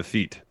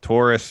defeat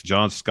Taurus,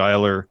 John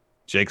Schuyler,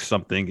 Jake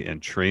Something,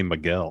 and Trey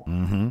Miguel.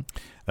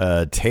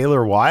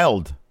 Taylor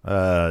Wilde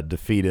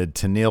defeated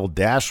Tennille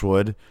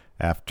Dashwood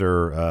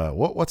after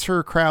what's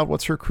her crowd?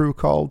 What's her crew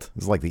called?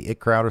 It's like the It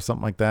Crowd or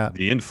something like that.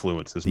 The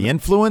Influence, isn't it? The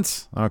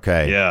Influence?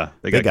 Okay. Yeah,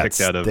 they got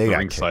kicked out of the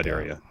ringside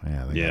area.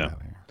 Yeah.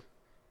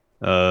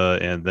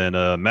 And then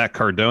Matt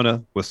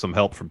Cardona, with some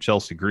help from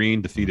Chelsea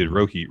Green, defeated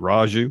Rohit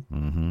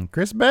Raju.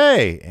 Chris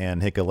Bay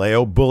and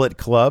Hikuleo Bullet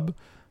Club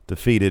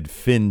defeated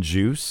Finn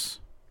Juice.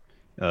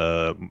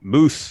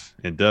 Moose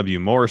and W.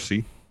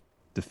 Morrissey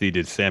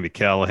defeated Sami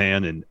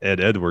Callihan and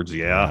Ed Edwards.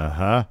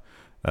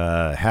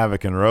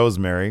 Havoc and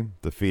Rosemary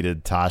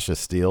defeated Tasha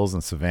Steeles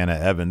and Savannah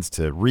Evans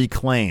to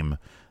reclaim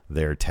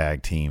their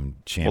tag team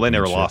championships. Well, they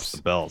never lost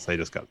the belts.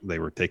 They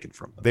were taken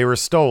from them. They were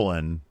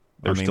stolen.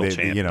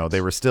 Champions.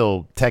 They were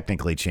still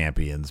technically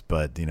champions,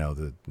 but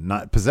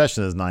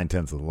possession is 9/10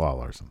 of the law,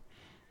 Larson.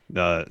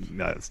 No,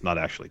 it's not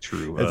actually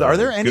true. Are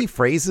there any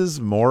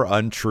phrases more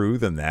untrue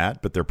than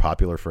that, but they're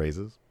popular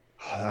phrases?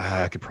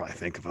 I could probably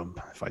think of them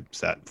if I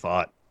sat and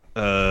thought.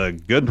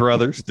 Good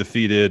Brothers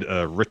defeated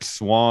Rich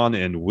Swann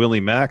and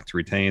Willie Mack to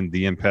retain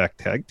the Impact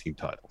Tag Team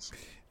titles.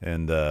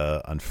 And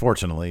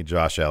unfortunately,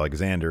 Josh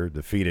Alexander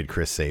defeated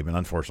Chris Sabin.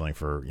 Unfortunately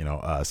for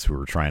us who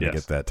were trying to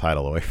get that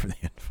title away from the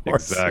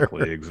Enforcer.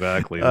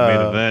 Exactly. The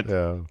main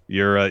event,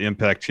 your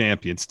Impact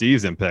champion,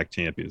 Steve's Impact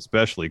champion,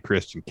 especially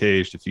Christian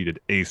Cage, defeated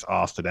Ace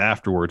Austin.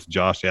 Afterwards,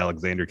 Josh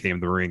Alexander came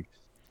to the ring,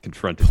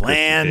 confronted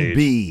Plan Christian Cage.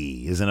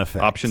 B is in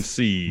effect. Option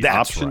C.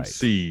 That's Option right.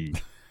 C.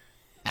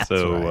 That's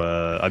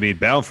so, right.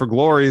 Bound for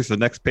Glory is the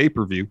next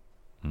pay-per-view.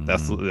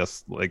 That's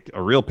like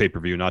a real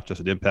pay-per-view, not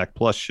just an Impact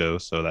Plus show.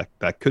 So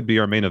that could be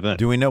our main event.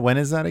 Do we know when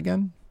is that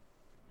again?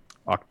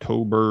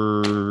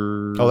 October.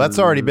 Oh, that's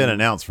already been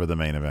announced for the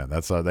main event.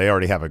 That's they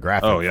already have a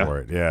graphic for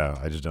it. Yeah,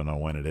 I just don't know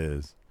when it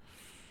is.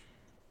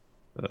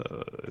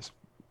 It's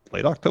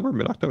late October,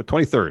 mid-October,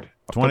 23rd.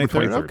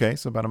 23rd. Okay,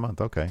 so about a month.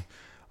 Okay,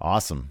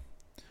 awesome.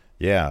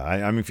 Yeah,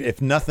 I mean,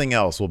 if nothing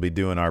else, we'll be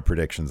doing our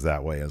predictions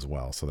that way as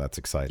well. So that's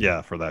exciting.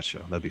 Yeah, for that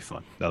show, that'd be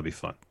fun.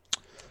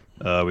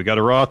 We got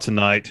a Raw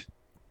tonight.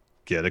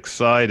 Get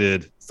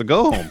excited. It's the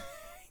go home.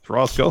 It's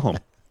Raw's go home.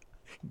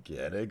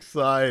 Get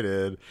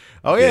excited.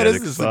 Oh, yeah,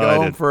 this is the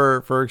go home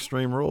for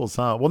Extreme Rules,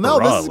 huh? Well, no,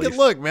 this is good.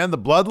 Look, man, the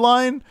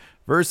Bloodline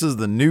versus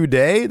the New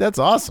Day. That's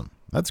awesome.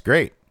 That's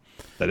great.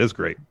 That is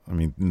great. I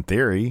mean, in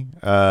theory,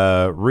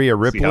 Rhea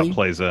Ripley. See how it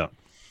plays out.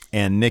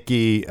 And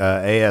Nikki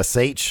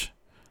ASH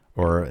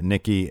or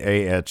Nikki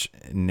AHS.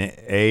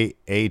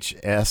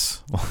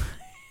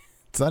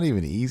 It's not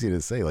even easy to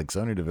say. Like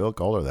Sonya Deville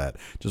called her that.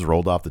 Just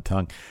rolled off the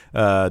tongue.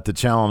 To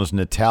challenge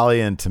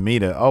Natalya and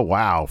Tamina. Oh,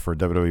 wow. For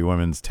WWE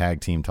Women's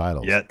Tag Team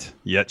titles. Yet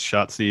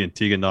Shotzi and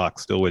Tegan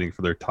Nox still waiting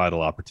for their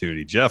title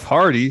opportunity. Jeff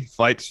Hardy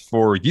fights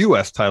for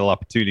U.S. title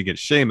opportunity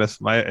against Sheamus.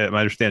 My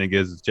understanding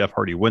is if Jeff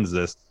Hardy wins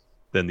this,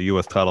 then the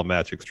U.S. title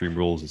match, Extreme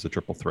Rules, is a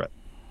triple threat.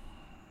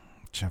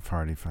 Jeff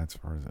Hardy fights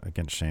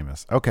against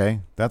Sheamus. Okay,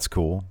 that's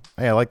cool.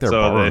 Hey, I like their.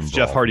 So if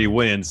Jeff Hardy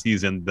wins,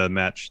 he's in the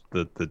match.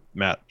 The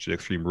match at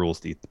Extreme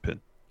Rules to eat the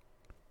pin.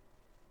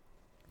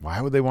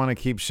 Why would they want to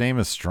keep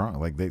Sheamus strong?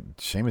 Like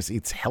Sheamus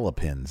eats hella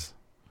pins.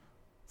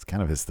 It's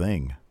kind of his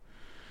thing.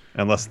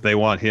 Unless they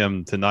want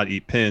him to not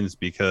eat pins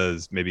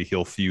because maybe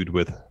he'll feud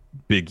with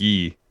Big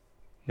E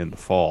in the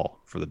fall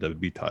for the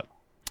WWE title.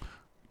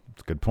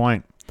 That's a good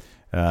point.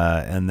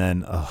 And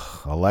then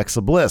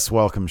Alexa Bliss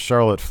welcomes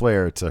Charlotte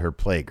Flair to her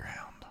playground.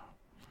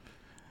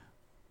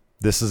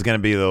 This is going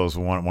to be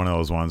one of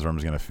those ones where I'm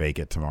just going to fake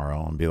it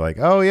tomorrow and be like,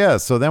 oh, yeah,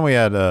 so then we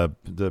had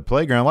the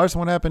playground. Larson,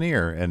 what happened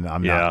here? And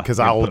I'm not, because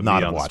I will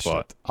not have watched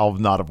it. I'll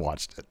not have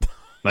watched it.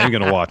 Not even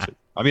going to watch it.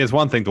 I mean, it's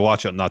one thing to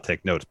watch it and not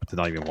take notes, but to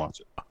not even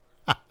watch it.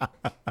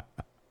 But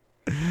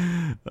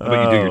you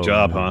do your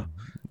job, huh?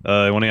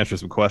 I want to answer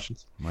some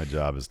questions. My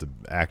job is to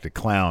act a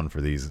clown for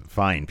these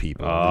fine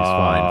people, these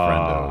fine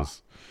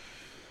friendos.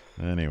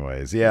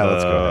 Anyways, yeah,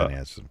 let's go ahead and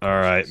answer some questions. All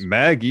right,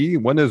 Maggie,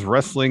 when is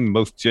wrestling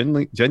most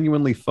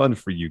genuinely fun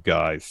for you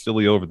guys?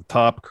 Silly, over the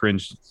top,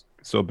 cringe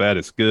So Bad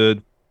It's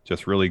Good,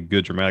 just really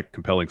good, dramatic,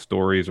 compelling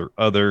stories, or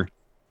other.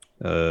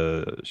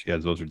 She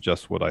has those are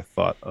just what I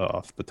thought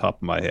off the top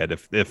of my head.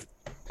 If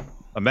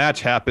a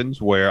match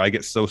happens where I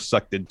get so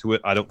sucked into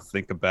it, I don't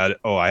think about it.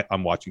 Oh,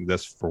 I'm watching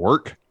this for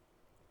work.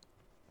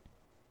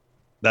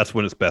 That's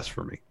when it's best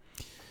for me.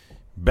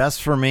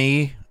 Best for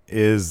me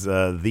is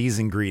these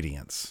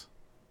ingredients.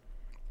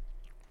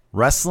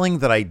 Wrestling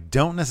that I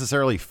don't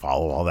necessarily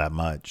follow all that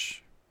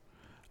much.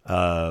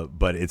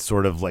 But it's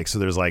sort of like, so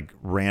there's like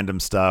random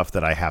stuff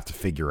that I have to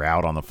figure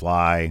out on the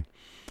fly.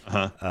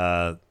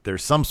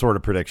 There's some sort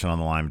of prediction on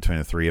the line between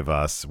the three of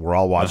us. We're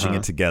all watching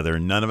it together.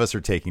 None of us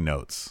are taking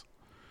notes.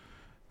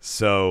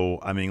 So,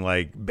 I mean,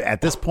 like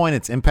at this point,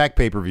 it's Impact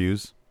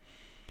pay-per-views,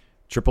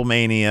 Triple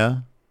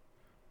Mania.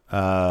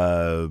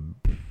 Yeah,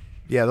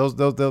 those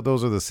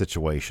are the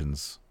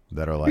situations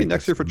that are like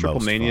next year for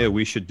Triple Mania. Fun.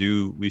 We should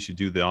do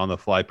the on the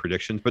fly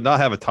predictions, but not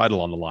have a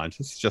title on the line.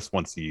 It's just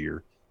once a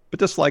year, but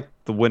just like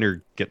the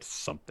winner gets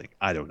something.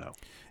 I don't know.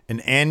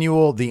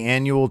 The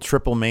annual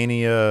Triple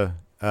Mania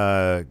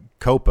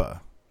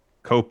Copa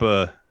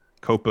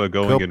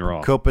Going in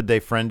Raw. Copa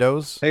de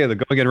Friendos. Hey, the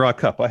Going in Raw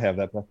Cup. I have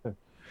that back there.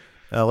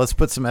 Let's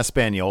put some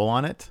Espanol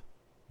on it.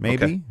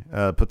 Maybe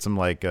put some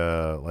like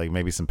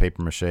maybe some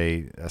paper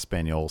mache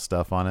Espanol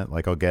stuff on it.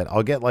 Like I'll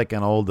get like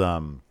an old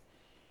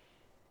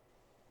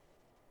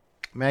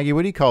Maggie,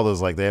 what do you call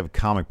those? Like they have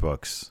comic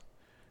books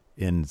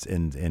in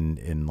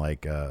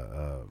like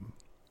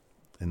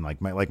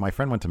my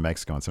friend went to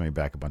Mexico and sent me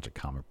back a bunch of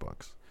comic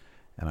books,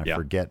 and I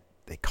forget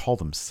they called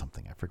them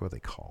something. I forget what they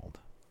called.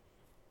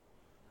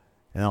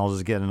 And I'll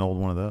just get an old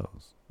one of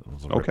those.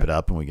 We'll rip it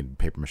up and we can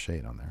paper mache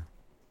it on there.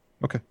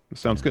 Okay, that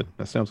sounds good.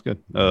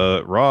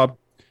 Rob,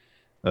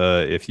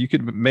 if you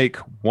could make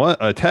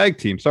a tag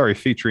team,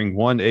 featuring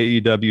one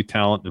AEW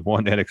talent and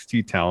one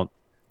NXT talent,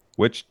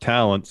 which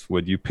talents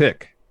would you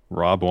pick?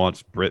 Rob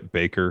wants Britt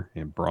Baker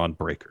and Braun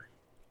Breaker.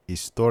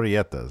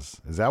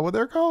 Historietas. Is that what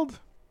they're called?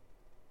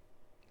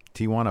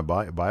 Tijuana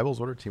Bibles?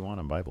 What are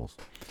Tijuana Bibles?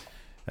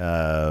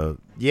 Yeah.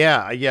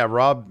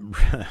 Rob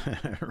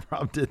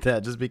did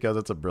that just because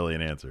it's a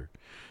brilliant answer.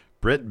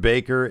 Britt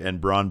Baker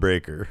and Braun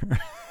Breaker.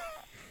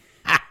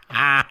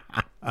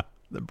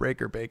 The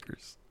Breaker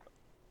Bakers.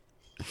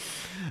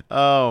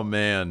 Oh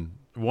man,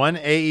 one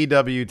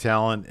AEW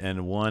talent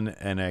and one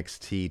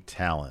NXT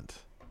talent.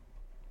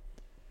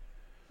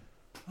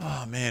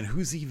 Oh man,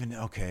 who's even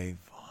okay?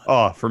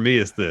 Oh, for me,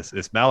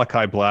 it's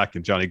Malachi Black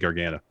and Johnny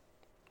Gargano.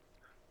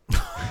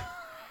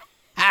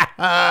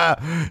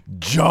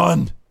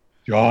 John.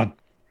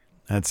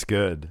 That's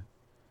good.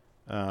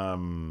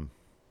 Trying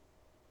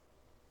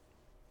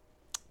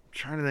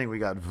to think. We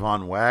got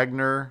Von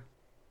Wagner.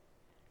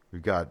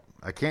 We've got.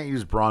 I can't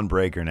use Braun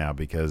Breaker now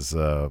because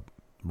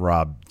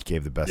Rob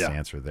gave the best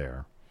answer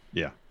there.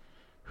 Yeah.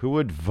 Who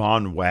would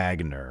Von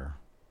Wagner?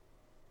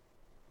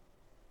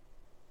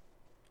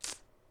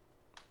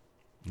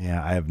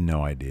 Yeah, I have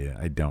no idea.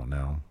 I don't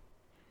know.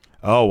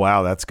 Oh,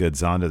 wow. That's good,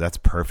 Zonda. That's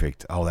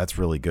perfect. Oh, that's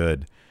really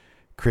good.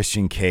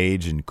 Christian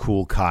Cage and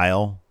Cool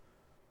Kyle.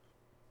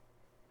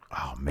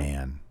 Oh,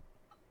 man.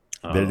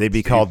 They'd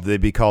be called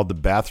the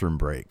Bathroom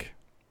Break.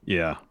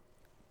 Yeah.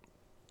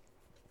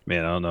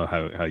 Man, I don't know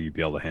how you'd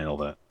be able to handle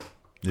that.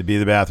 It'd be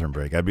the Bathroom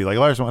Break. I'd be like,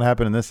 Larson, what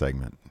happened in this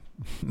segment?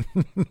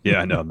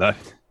 Yeah, I know that.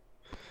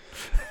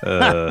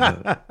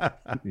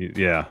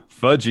 Yeah.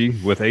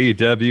 Fudgy with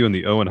AEW and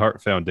the Owen Hart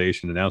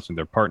Foundation announcing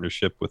their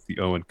partnership with the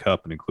Owen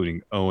Cup and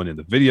including Owen in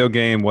the video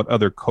game. What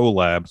other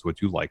collabs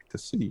would you like to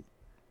see?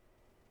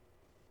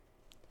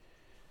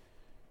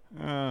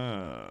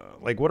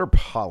 Like what are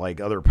like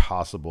other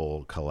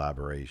possible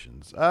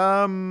collaborations?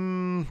 I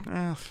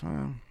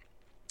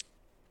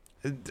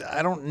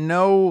don't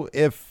know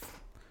if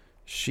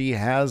she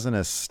has an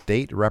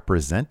estate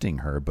representing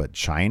her, but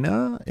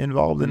China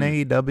involved in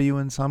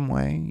AEW in some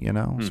way,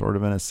 sort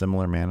of in a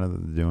similar manner that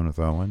they're doing with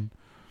Owen.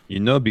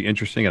 It'd be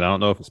interesting, and I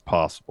don't know if it's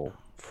possible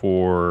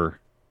for,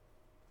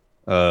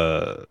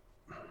 at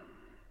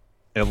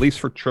least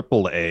for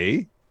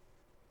AAA,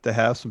 to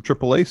have some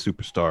AAA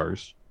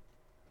superstars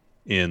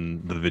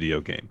in the video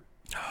game.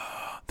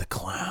 The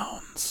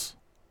clowns.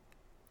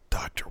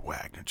 Dr.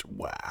 Wagner.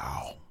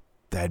 Wow.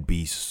 That'd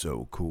be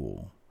so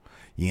cool.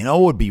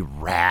 What would be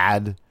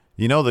rad?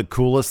 The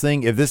coolest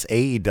thing? If this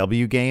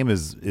AEW game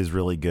is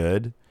really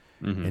good,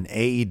 an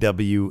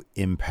AEW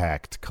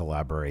Impact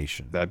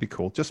collaboration. That'd be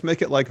cool. Just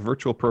make it like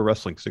Virtual Pro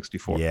Wrestling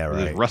 64. Yeah, right.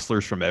 There's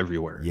wrestlers from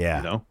everywhere.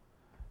 Yeah.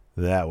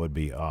 That would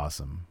be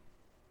awesome.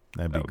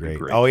 That'd be great.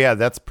 great. Oh, yeah,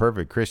 that's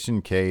perfect.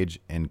 Christian Cage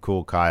and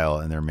Cool Kyle,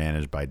 and they're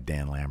managed by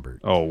Dan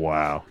Lambert. Oh,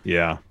 wow.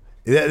 Yeah.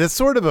 That's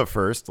sort of a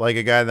first, like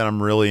a guy that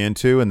I'm really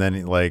into, and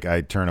then like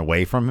I turn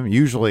away from him.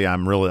 Usually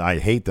I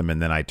hate them,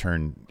 and then I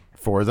turn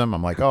for them.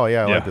 I'm like, oh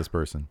yeah, I like this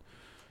person.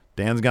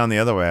 Dan's gone the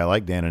other way. I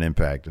like Dan in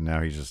Impact, and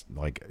now he's just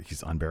like,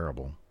 he's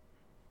unbearable.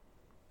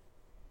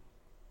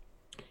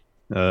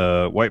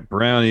 White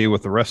Brownie,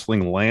 with the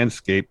wrestling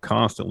landscape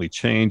constantly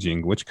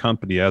changing, which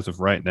company as of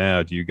right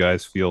now do you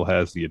guys feel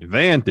has the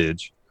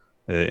advantage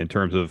in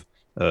terms of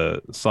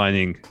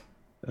signing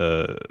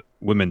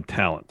women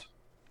talent?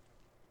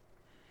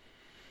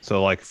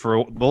 So like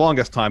for the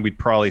longest time, we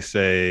probably would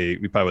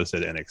have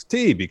said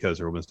NXT because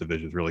their women's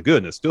division is really good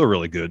and it's still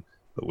really good.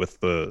 But with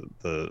the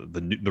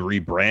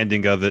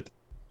rebranding of it,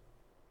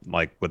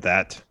 like would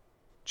that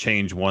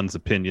change one's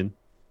opinion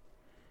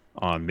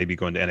on maybe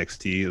going to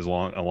NXT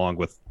along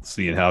with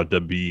seeing how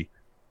WWE,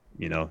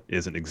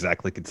 isn't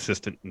exactly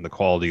consistent in the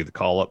quality of the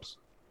call-ups?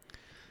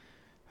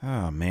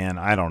 Oh man,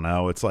 I don't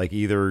know. It's like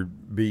either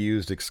be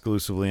used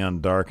exclusively on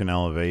Dark and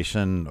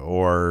Elevation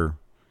or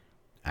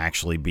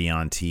actually be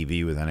on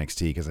TV with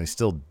NXT, because they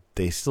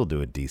still do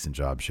a decent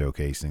job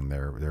showcasing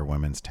their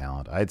women's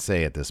talent. I'd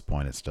say at this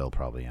point it's still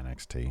probably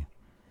NXT.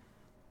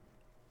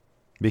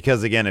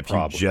 Because again, if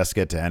you just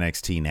get to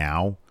NXT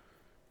now,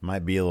 it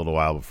might be a little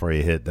while before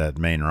you hit that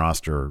main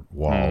roster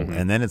wall. Mm-hmm.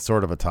 And then it's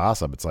sort of a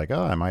toss up. It's like,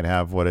 oh, I might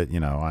have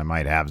I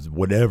might have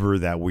whatever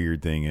that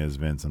weird thing is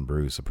Vince and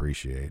Bruce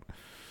appreciate.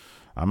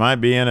 I might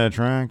be an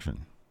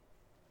attraction.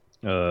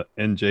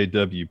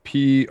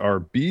 NJWP, are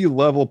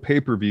B-level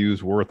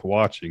pay-per-views worth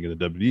watching in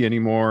the WWE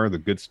anymore? The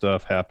good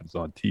stuff happens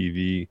on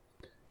TV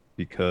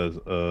because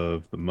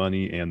of the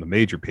money and the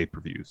major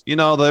pay-per-views.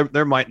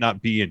 There might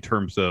not be, in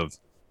terms of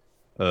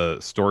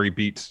story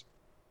beats,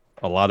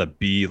 a lot of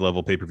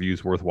B-level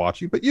pay-per-views worth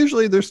watching, but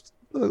usually there's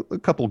a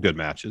couple good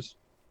matches.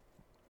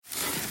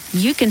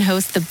 You can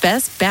host the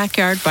best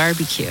backyard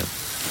barbecue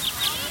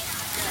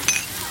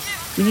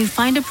when you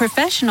find a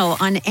professional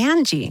on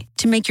Angie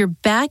to make your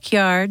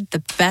backyard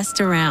the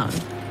best around.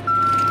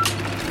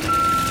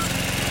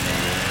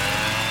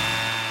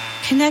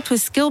 Connect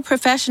with skilled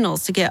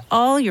professionals to get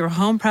all your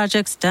home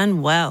projects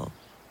done well.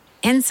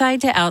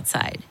 Inside to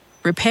outside,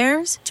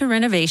 repairs to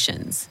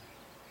renovations.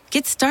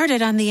 Get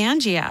started on the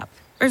Angie app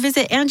or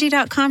visit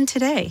Angie.com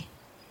today.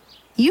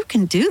 You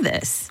can do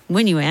this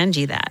when you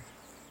Angie that.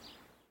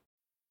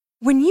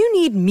 When you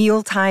need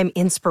mealtime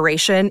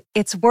inspiration,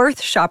 it's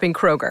worth shopping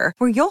Kroger,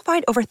 where you'll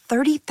find over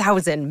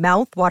 30,000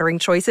 mouth-watering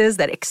choices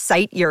that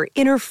excite your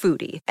inner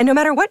foodie. And no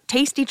matter what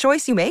tasty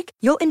choice you make,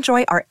 you'll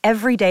enjoy our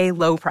everyday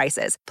low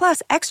prices,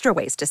 plus extra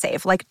ways to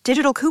save, like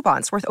digital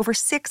coupons worth over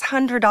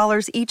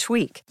 $600 each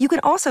week. You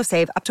can also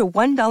save up to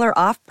 $1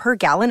 off per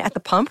gallon at the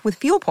pump with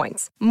fuel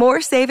points.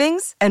 More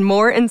savings and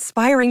more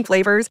inspiring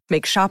flavors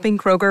make shopping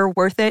Kroger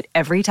worth it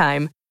every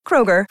time.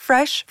 Kroger,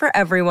 fresh for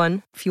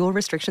everyone. Fuel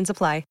restrictions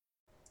apply.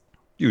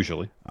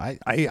 Usually.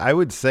 I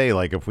would say,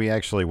 like, if we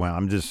actually went,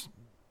 I'm just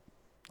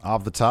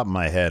off the top of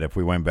my head, if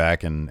we went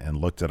back and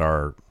looked at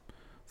our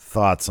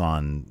thoughts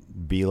on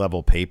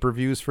B-level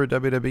pay-per-views for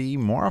WWE,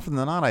 more often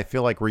than not, I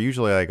feel like we're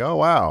usually like, oh,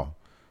 wow,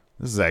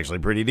 this is actually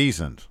pretty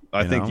decent.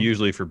 I think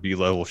usually for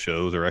B-level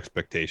shows, their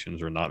expectations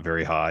are not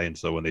very high. And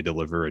so when they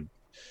deliver it,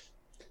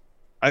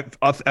 I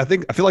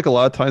feel like a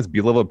lot of times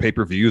B-level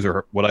pay-per-views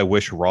are what I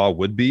wish Raw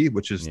would be,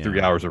 which is 3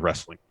 hours of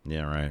wrestling.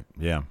 Yeah, right.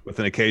 Yeah. With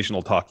an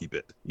occasional talkie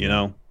bit, you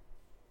know?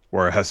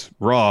 Whereas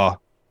Raw,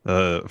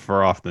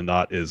 for often than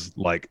not, is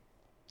like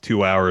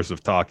 2 hours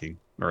of talking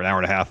or an hour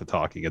and a half of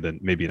talking and then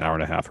maybe an hour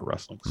and a half of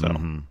wrestling. So,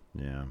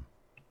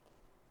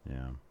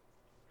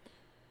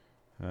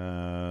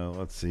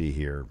 let's see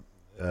here.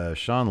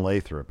 Sean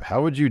Lathrop,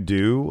 how would you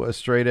do a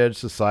Straight Edge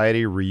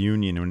Society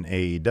reunion in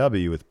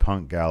AEW with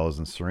Punk, Gallows,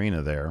 and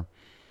Serena there?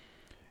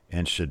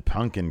 And should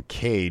Punk and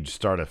Cage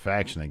start a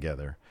faction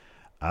together?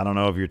 I don't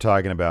know if you're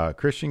talking about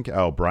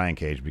Brian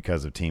Cage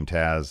because of Team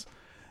Taz.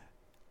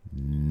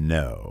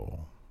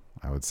 No,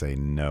 I would say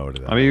no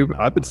to that. I mean,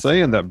 I've been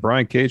saying that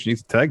Brian Cage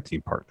needs a tag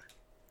team partner.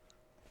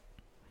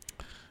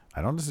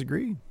 I don't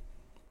disagree.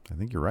 I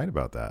think you're right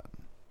about that.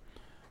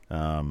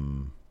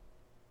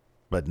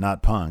 But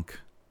not Punk,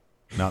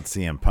 not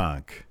CM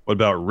Punk. What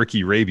about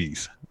Ricky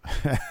Rabies?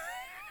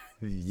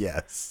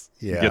 Yes.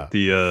 Yeah. Get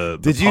the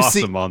did you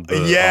see? On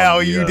the, yeah. on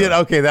the, you did.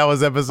 Okay, that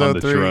was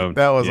episode 3. Throne.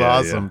 That was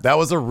awesome. Yeah. That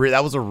was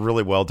a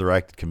really well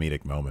directed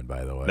comedic moment,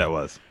 by the way. That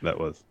was.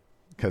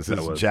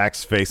 Because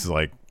Jack's face is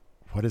like,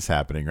 what is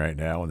happening right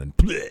now? And then,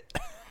 bleh.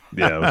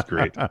 Yeah, it was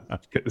great.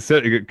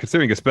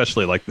 Considering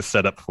especially like the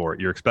setup for it,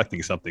 you're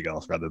expecting something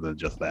else rather than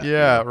just that.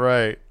 Yeah,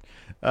 right.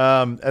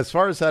 As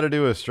far as how to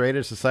do a Straight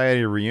Edge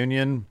Society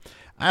reunion,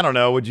 I don't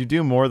know. Would you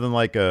do more than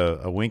like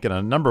a wink and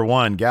a number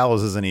one?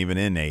 Gallows isn't even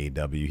in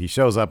AEW. He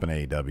shows up in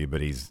AEW,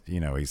 but he's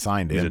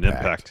signed to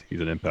Impact.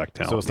 He's an Impact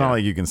talent. So it's not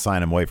like you can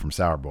sign him away from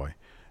Sour Boy.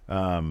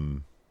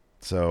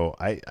 So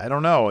I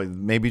don't know.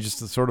 Maybe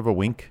just a sort of a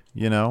wink,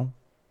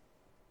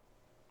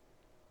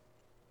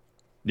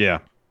 Yeah.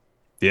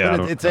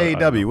 But it's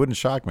AEW. It wouldn't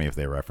shock me if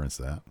they referenced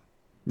that.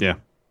 Yeah.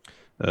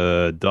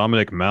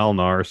 Dominic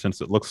Malnar,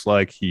 since it looks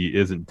like he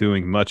isn't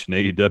doing much in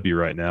AEW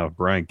right now, if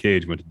Brian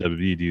Cage went to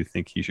WWE, do you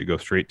think he should go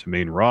straight to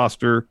main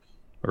roster,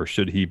 or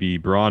should he be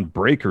Braun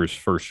Breaker's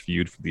first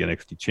feud for the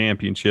NXT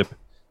Championship?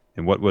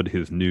 And what would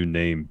his new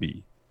name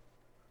be?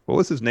 What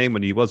was his name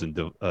when he was in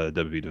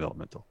WWE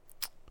Developmental?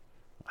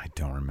 I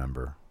don't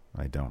remember.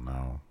 I don't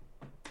know.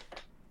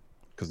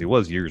 Because he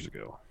was years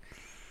ago.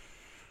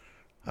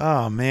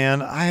 Oh,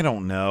 man. I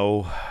don't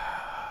know.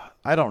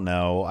 I don't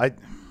know,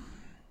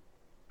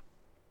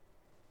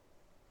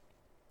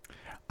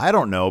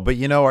 but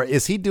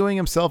is he doing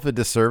himself a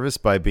disservice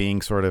by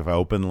being sort of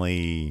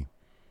openly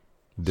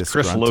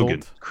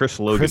Disgruntled? Chris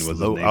Logan was his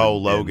name.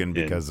 Logan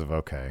because of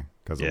in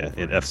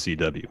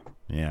FCW.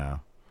 Yeah.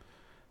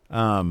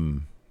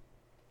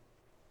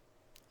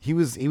 He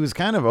was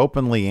kind of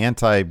openly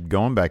anti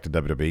going back to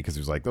WWE because he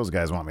was like, those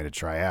guys want me to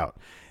try out.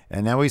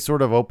 And now he's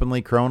sort of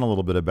openly crowing a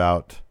little bit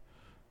about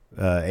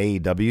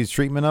AEW's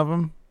treatment of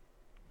him.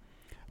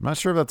 I'm not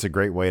sure if that's a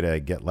great way to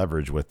get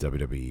leverage with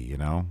WWE, you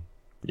know?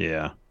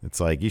 Yeah. It's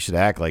like you should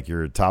act like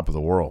you're top of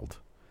the world.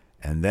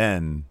 And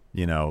then,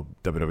 you know,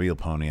 WWE will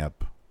pony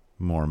up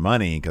more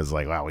money because,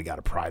 like, wow, we got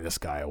to pry this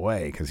guy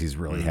away because he's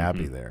really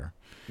happy there.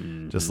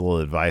 Just a little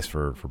advice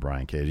for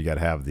Brian Cage. You got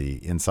to have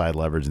the inside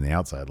leverage and the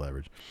outside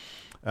leverage.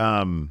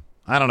 I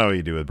don't know what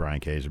you do with Brian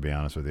Cage, to be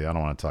honest with you. I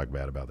don't want to talk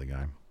bad about the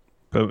guy.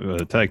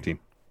 Tag team.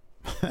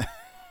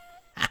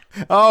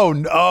 Oh,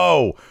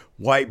 no.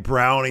 White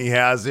Brownie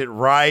has it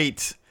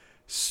right.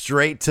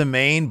 Straight to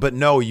Maine. But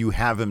no, you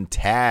have him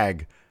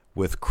tag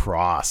with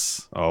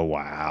Cross. Oh,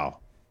 wow.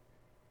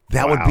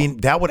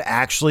 That would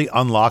actually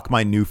unlock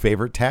my new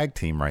favorite tag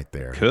team right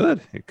there.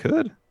 It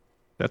could.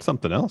 That's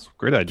something else.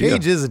 Great idea.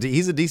 Cage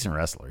he's a decent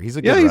wrestler. He's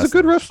a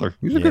good wrestler.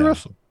 He's a good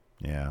wrestler.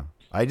 Yeah.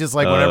 I just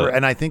like whenever,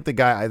 and I think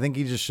I think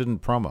he just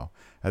shouldn't promo.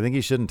 I think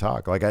he shouldn't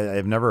talk. Like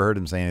I've never heard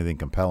him say anything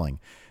compelling.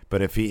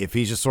 But if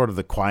he's just sort of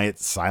the quiet,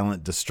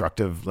 silent,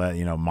 destructive,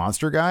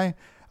 monster guy,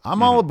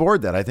 I'm all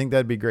aboard that. I think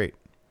that'd be great.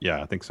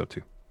 Yeah, I think so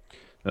too.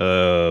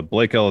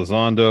 Blake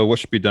Elizondo, what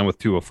should be done with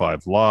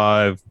 205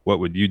 Live? What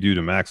would you do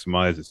to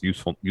maximize its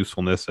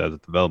usefulness as a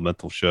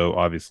developmental show?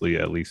 Obviously,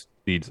 at least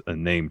needs a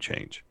name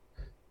change.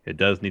 It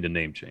does need a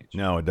name change.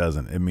 No, it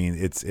doesn't. I mean,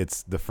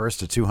 it's the first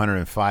to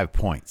 205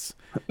 points.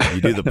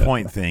 You do the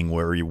point thing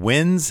where you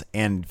wins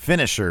and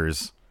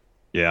finishers.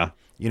 Yeah.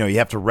 You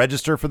have to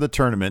register for the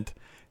tournament,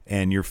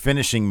 and your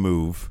finishing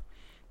move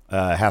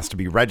has to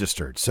be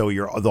registered. So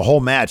the whole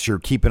match, you're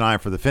keep an eye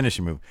for the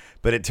finishing move.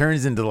 But it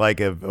turns into like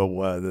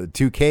the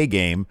 2K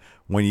game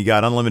when you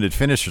got unlimited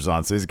finishers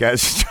on. So these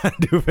guys just trying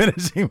to do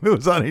finishing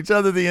moves on each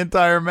other the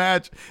entire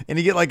match, and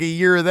you get like a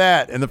year of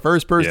that. And the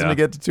first person to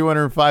get to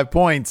 205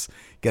 points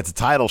gets a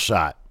title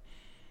shot.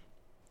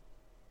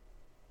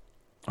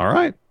 All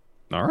right.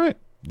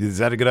 Is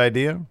that a good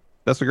idea?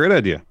 That's a great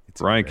idea.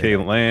 Brian K.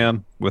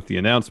 Lamb, with the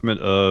announcement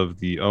of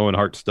the Owen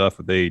Hart stuff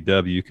with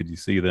AEW, could you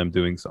see them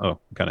doing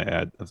kind of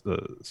add a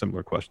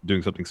similar question,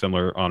 doing something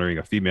similar, honoring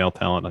a female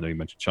talent? I know you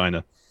mentioned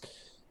China.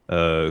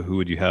 Who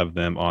would you have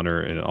them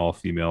honor in an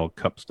all-female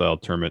cup-style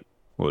tournament?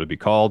 What would it be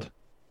called?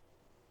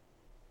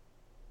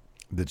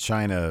 The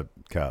China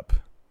Cup.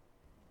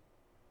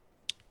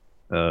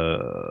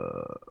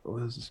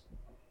 What is this?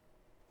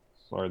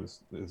 Sorry,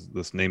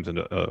 this name's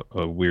in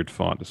a weird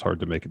font. It's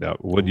hard to make it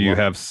out. Would you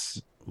have...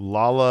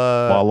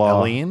 Lala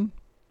Eileen?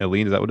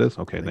 Eileen, is that what it is?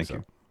 Okay, thank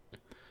you.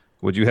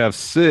 Would you have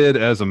Sid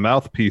as a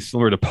mouthpiece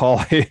similar to Paul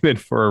Heyman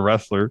for a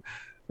wrestler,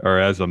 or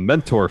as a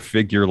mentor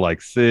figure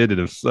like Sid?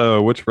 And if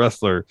so, which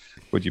wrestler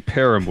would you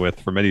pair him with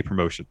from any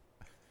promotion?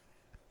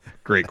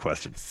 Great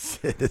question.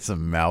 Sid as a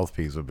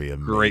mouthpiece would be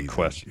amazing. Great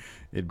question.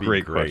 It'd be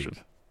great question.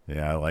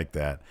 Yeah, I like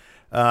that.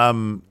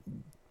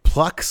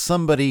 Pluck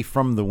somebody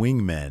from the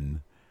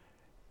Wingmen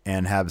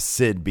and have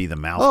Sid be the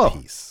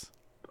mouthpiece.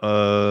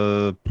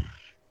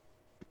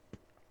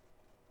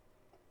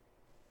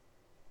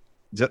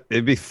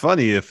 It'd be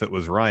funny if it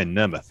was Ryan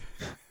Nemeth.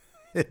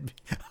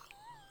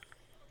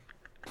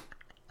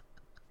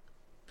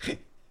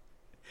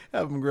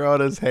 Have him grow out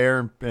his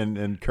hair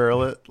and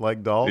curl it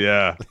like Dolph.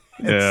 Yeah.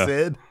 And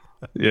Sid.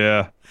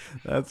 Yeah.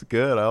 That's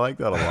good. I like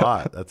that a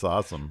lot. That's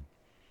awesome.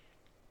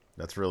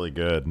 That's really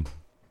good.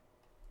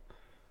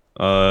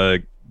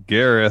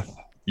 Gareth,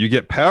 you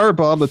get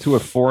powerbombed into a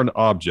foreign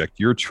object.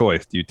 Your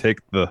choice. Do you take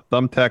the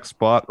thumbtack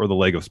spot or the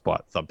Lego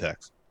spot?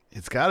 Thumbtacks.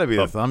 It's got to be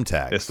the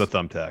thumbtacks. It's the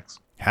thumbtacks.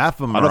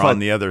 Half of them are on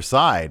the other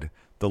side.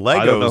 The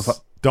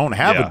Legos don't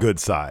have a good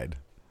side.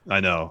 I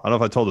know. I don't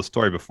know if I told the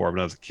story before.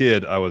 When I was a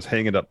kid, I was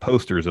hanging up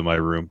posters in my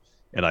room,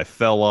 and I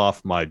fell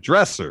off my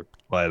dresser.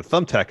 I had a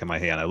thumbtack in my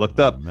hand. I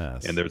looked up,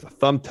 and there's a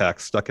thumbtack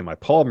stuck in my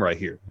palm right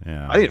here.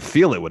 Yeah. I didn't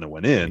feel it when it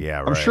went in.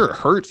 Yeah, I'm sure it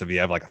hurts if you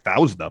have like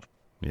 1,000 of them.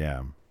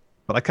 Yeah.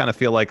 But I kind of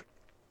feel like,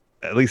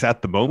 at least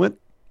at the moment,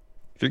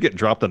 if you're getting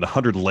dropped on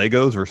 100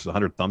 Legos versus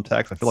 100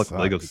 thumbtacks, I feel like the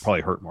Legos would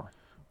probably hurt more.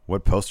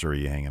 What poster are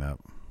you hanging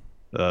up?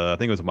 I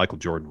think it was a Michael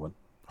Jordan one.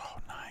 Oh,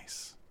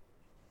 nice.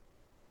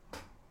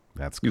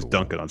 That's cool. He was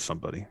dunking on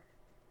somebody.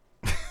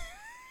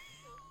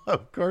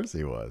 Of course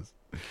he was.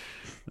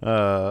 He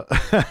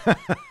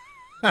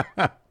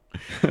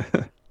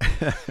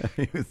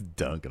was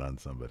dunking on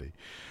somebody.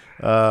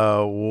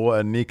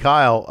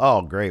 Nikyle,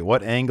 oh, great.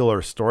 What angle or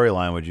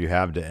storyline would you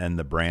have to end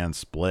the brand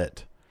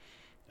split?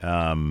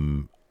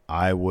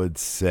 I would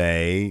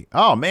say,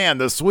 oh, man,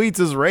 the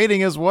Sweets is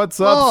rating us. What's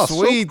up,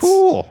 Sweets? So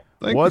cool.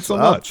 Thank What's you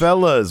so up, much.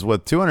 fellas?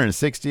 With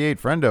 268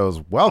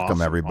 friendos,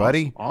 welcome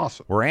everybody.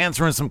 Awesome. We're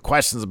answering some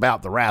questions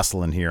about the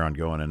wrestling here on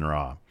Going in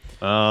Raw.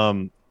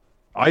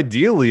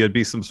 Ideally, it'd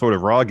be some sort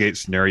of Rawgate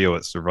scenario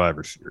at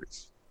Survivor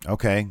Series.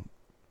 Okay,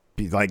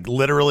 be like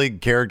literally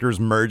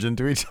characters merge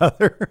into each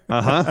other.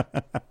 Uh-huh.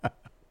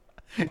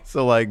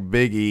 So like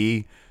Big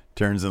E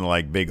turns into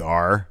like Big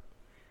R.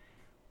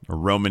 Or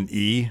Roman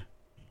E.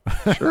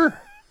 Sure.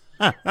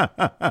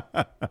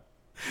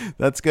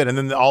 That's good. And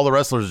then all the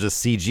wrestlers are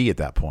just CG at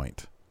that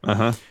point.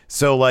 Uh-huh.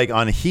 So like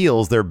on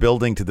heels, they're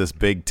building to this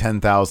big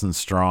 10,000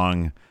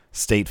 strong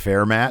state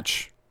fair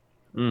match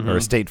or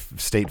a state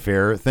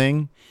fair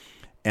thing.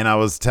 And I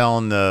was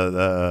telling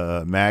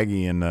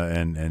Maggie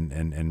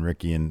and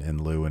Ricky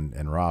and Lou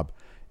and Rob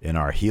in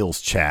our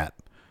heels chat,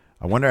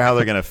 I wonder how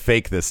they're going to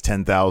fake this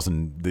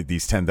 10,000,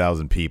 these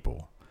 10,000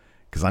 people.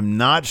 Because I'm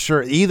not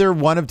sure either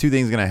one of two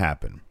things is going to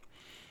happen.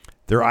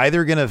 They're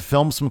either going to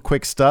film some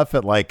quick stuff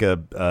at like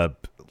a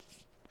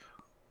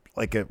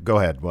go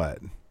ahead. What?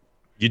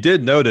 You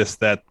did notice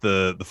that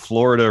the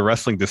Florida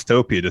Wrestling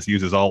Dystopia just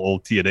uses all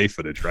old TNA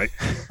footage, right?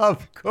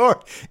 Of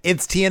course.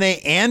 It's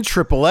TNA and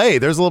AAA.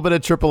 There's a little bit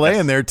of AAA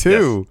in there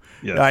too.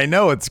 Yes. I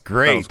know. It's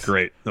great. That was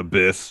great.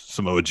 Abyss,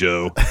 Samoa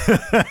Joe.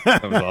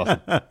 That was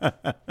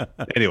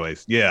awesome.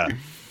 Anyways, yeah.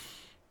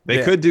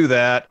 They could do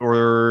that,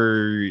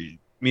 or I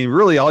mean,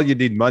 really all you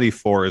need money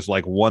for is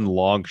like one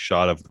long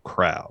shot of the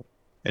crowd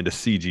and to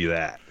CG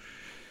that.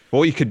 But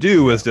what you could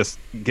do is just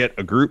get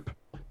a group,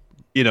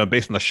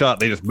 based on the shot,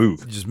 they just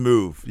move.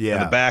 Yeah. In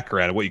the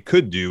background. And what you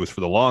could do is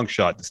for the long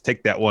shot, just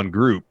take that one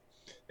group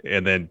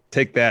and then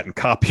take that and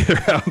copy it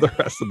around the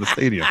rest of the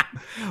stadium.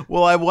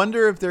 Well, I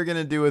wonder if they're going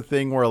to do a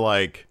thing where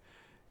like,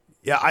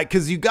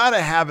 because you got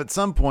to have at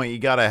some point, you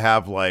got to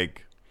have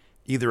like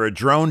either a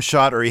drone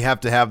shot or you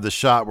have to have the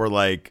shot where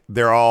like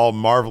they're all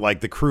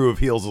like the crew of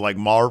heels is like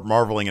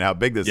marveling at how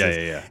big this is.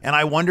 Yeah. And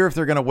I wonder if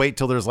they're going to wait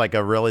till there's like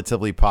a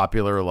relatively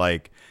popular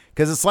like,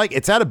 because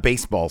it's at a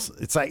baseball,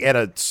 it's like at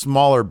a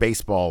smaller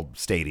baseball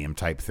stadium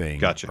type thing.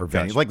 Gotcha. Or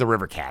venue. It's like the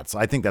River Cats.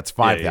 I think that's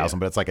 5,000,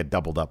 but it's like a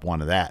doubled up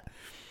one of that.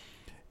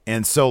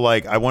 And so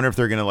like, I wonder if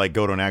they're going to like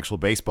go to an actual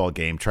baseball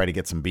game, try to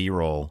get some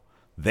B-roll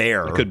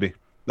there. It could be.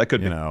 That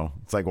could be.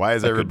 It's like, why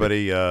is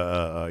everybody,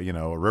 a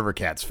River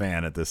Cats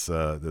fan at this,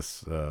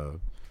 it'll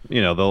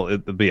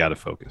be out of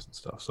focus and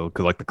stuff. So,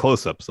 cause like the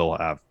close-ups, they'll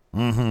have,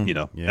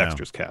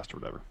 extras cast or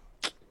whatever.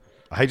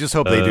 I just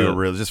hope they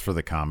do just for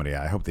the comedy.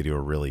 I hope they do a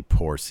really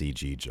poor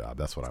CG job.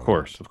 That's what I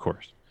want. Of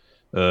course.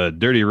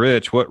 Dirty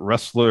Rich, what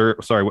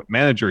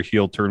manager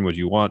heel turn would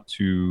you want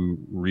to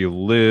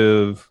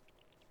relive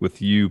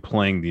with you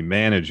playing the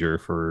manager?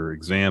 For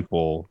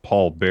example,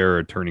 Paul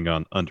Bearer turning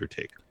on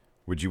Undertaker.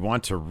 Would you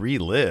want to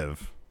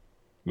relive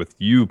with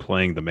you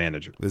playing the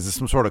manager? Is this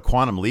some sort of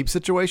quantum leap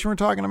situation we're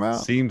talking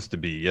about? Seems to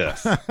be,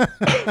 yes.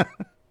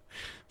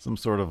 Some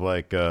sort of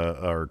like,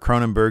 or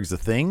Cronenberg's The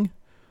Thing,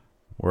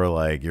 where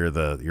like you're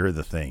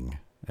the thing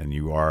and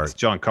you are. It's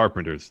John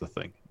Carpenter's The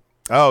Thing.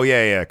 Oh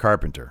yeah,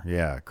 Carpenter.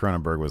 Yeah,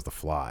 Cronenberg was The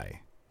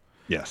Fly.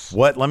 Yes. I'm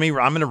going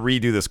to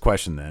redo this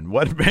question then.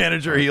 What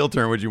manager heel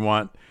turn would you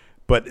want?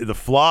 But The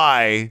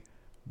Fly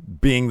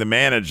being the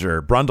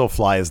manager,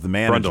 Brundlefly is the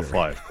manager.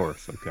 Brundlefly, of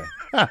course. Okay.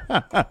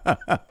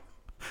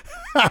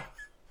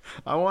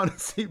 I want to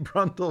see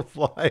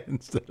Brundlefly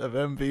instead of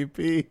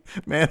MVP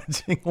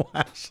managing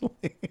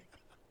Lashley.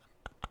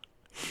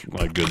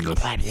 My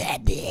goodness.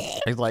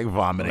 He's like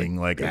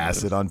vomiting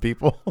acid on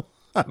people.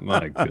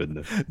 My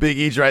goodness. Big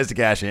E tries to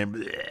cash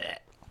in.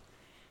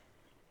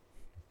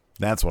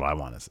 That's what I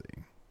want to see.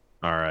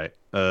 All right.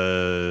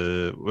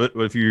 What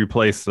if you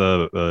replace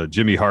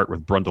Jimmy Hart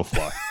with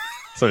Brundlefly?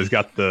 So he's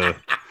got the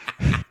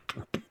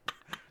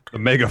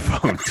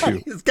megaphone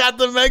too. He's got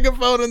the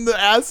megaphone and the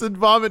acid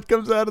vomit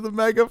comes out of the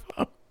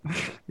megaphone.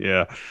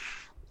 Yeah.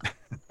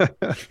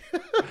 The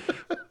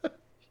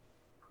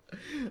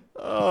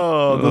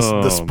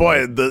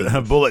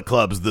Bullet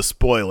Club's the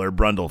spoiler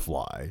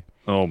Brundlefly.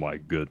 Oh my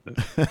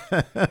goodness.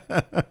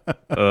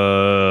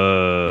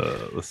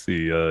 Let's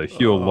see.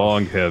 Heel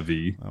Long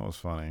Heavy. That was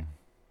funny.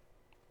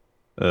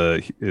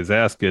 Is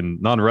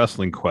asking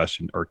non-wrestling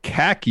question: are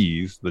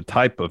khakis the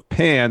type of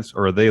pants,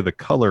 or are they the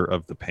color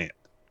of the pant?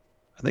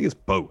 I think it's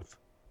both.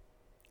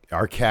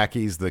 Are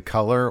khakis the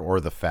color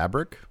or the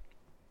fabric?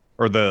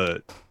 Or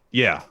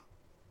yeah.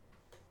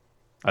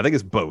 I think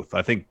it's both.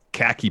 I think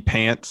khaki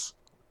pants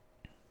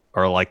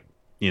are like,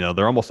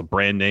 they're almost a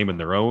brand name in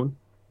their own.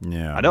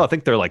 Yeah. I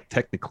think they're like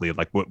technically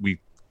like what we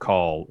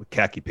call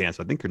khaki pants.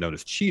 I think they're known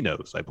as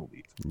chinos, I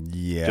believe.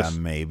 Yeah, just,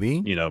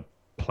 maybe.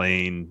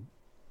 Plain,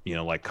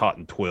 like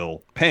cotton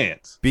twill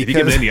pants. Because, if you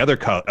give it any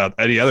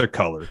other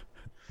color.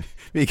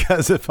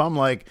 Because if I'm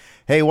like,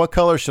 hey, what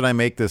color should I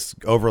make this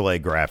overlay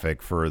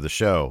graphic for the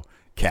show?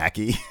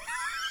 Khaki.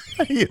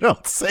 You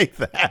don't say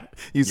that.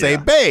 You say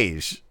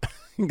beige.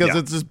 Because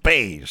it's just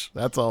beige.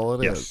 That's all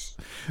it is.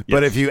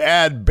 But if you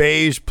add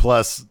beige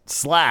plus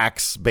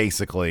slacks,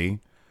 basically,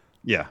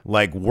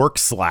 like work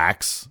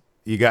slacks,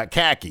 you got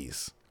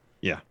khakis.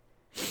 Yeah.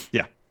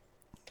 I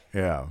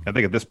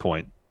think at this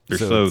point, they're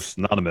so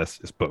synonymous.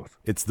 It's both.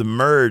 It's the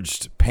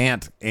merged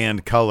pant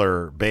and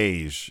color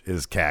beige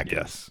is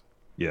khakis.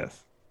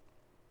 Yes.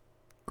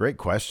 Great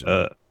question.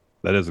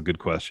 That is a good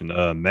question.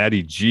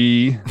 Matty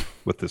G,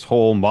 with this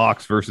whole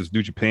Mox versus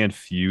New Japan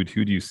feud,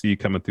 who do you see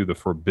coming through the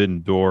forbidden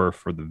door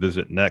for the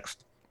visit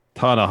next?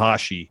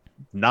 Tanahashi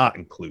not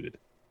included.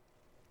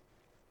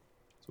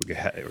 So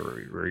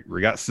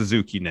we got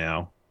Suzuki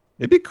now,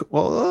 Maybe.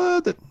 Well,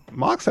 did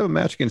Mox have a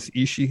match against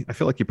Ishii? I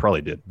feel like he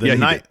probably did.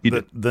 He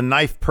did. The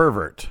knife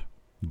pervert,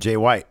 Jay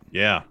White.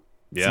 Yeah.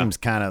 Seems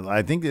kind of.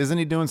 I think isn't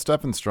he doing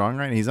stuff in Strong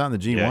right? He's on the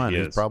G1.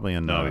 Yeah, He's probably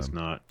in. No, he's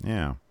not.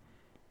 Yeah.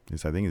 I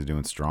think he's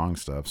doing Strong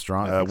stuff.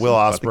 Will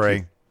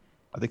Ospreay.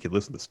 I think he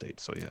lives in the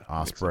States. So yeah.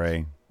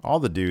 Ospreay. All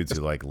the dudes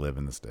who live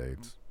in the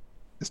States.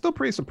 It's still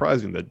pretty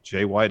surprising that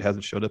Jay White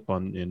hasn't showed up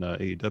in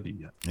AEW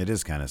yet. It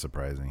is kind of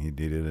surprising. He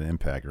did an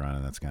Impact run,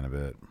 and that's kind of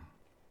it.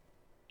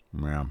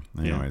 Yeah.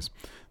 Anyways,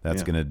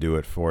 that's going to do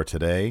it for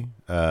today.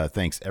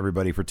 Thanks,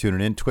 everybody, for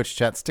tuning in. Twitch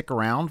chat, stick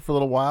around for a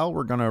little while.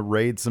 We're going to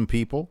raid some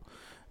people.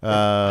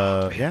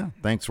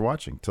 Thanks for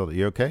watching.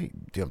 You okay?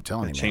 I'm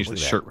telling you, change the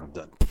shirt when I'm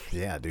done.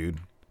 Yeah, dude.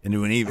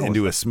 Into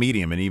a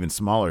medium, an even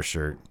smaller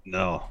shirt.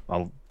 No,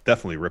 I'll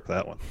definitely rip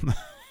that one.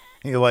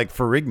 You're like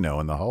Ferrigno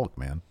in the Hulk,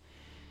 man.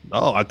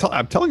 No,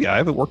 I'm telling you, I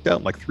haven't worked out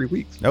in like 3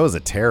 weeks. That was a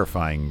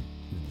terrifying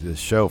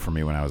show for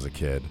me when I was a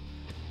kid.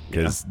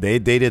 Because they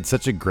did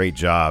such a great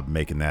job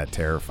making that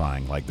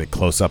terrifying. Like the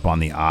close up on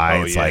the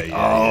eye.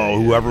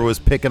 Whoever was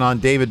picking on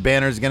David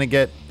Banner is going to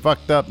get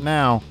fucked up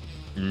now.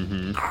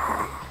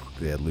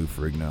 Mm-hmm. They had Lou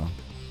Ferrigno.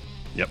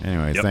 Yep.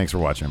 Anyways, thanks for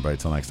watching, everybody.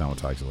 Till next time, we'll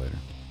talk to you later.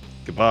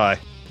 Goodbye.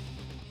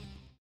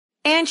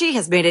 Angie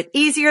has made it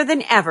easier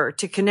than ever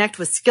to connect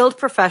with skilled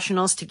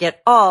professionals to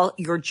get all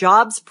your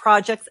jobs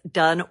projects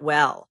done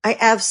well. I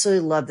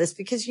absolutely love this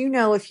because,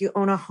 if you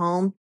own a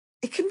home,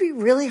 it can be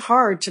really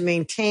hard to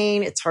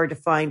maintain. It's hard to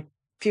find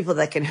people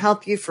that can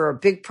help you for a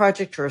big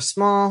project or a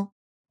small.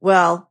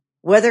 Well,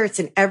 whether it's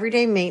in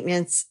everyday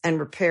maintenance and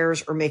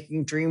repairs or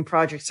making dream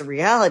projects a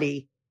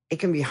reality, it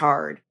can be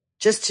hard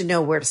just to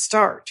know where to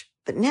start.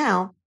 But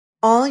now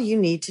all you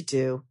need to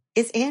do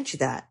is Angie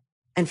that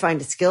and find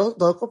a skilled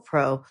local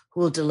pro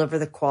who will deliver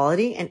the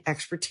quality and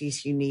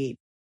expertise you need.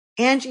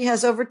 Angie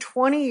has over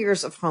 20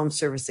 years of home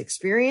service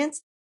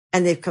experience,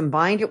 and they've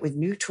combined it with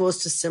new tools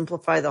to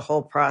simplify the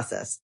whole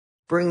process.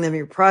 Bring them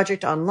your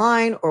project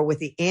online or with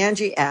the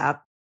Angie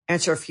app,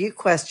 answer a few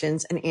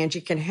questions, and Angie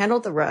can handle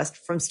the rest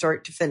from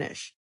start to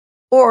finish.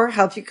 Or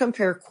help you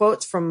compare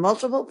quotes from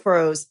multiple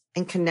pros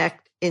and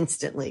connect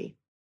instantly,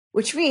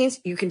 which means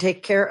you can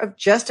take care of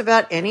just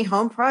about any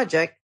home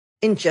project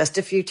in just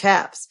a few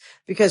taps.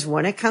 Because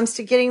when it comes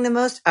to getting the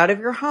most out of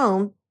your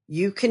home,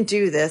 you can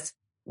do this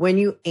when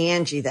you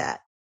Angie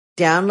that.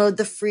 Download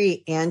the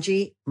free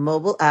Angie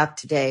mobile app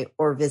today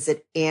or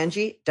visit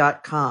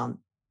Angie.com.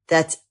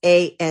 That's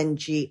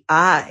ANGI.com.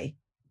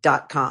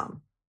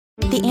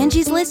 The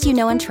Angie's List you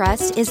know and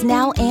trust is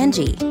now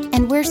Angie,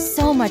 and we're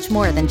so much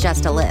more than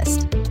just a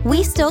list.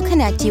 We still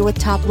connect you with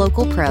top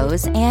local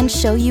pros and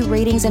show you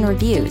ratings and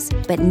reviews,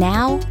 but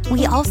now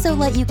we also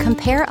let you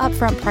compare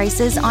upfront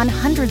prices on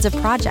hundreds of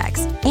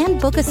projects and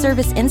book a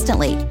service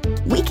instantly.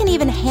 We can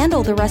even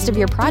handle the rest of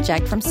your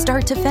project from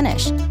start to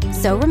finish.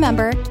 So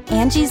remember,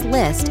 Angie's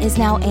List is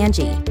now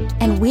Angie,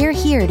 and we're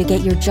here to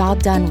get your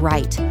job done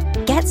right.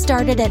 Get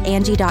started at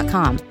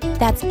Angie.com.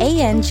 That's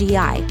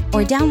ANGI,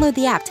 or download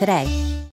the app today.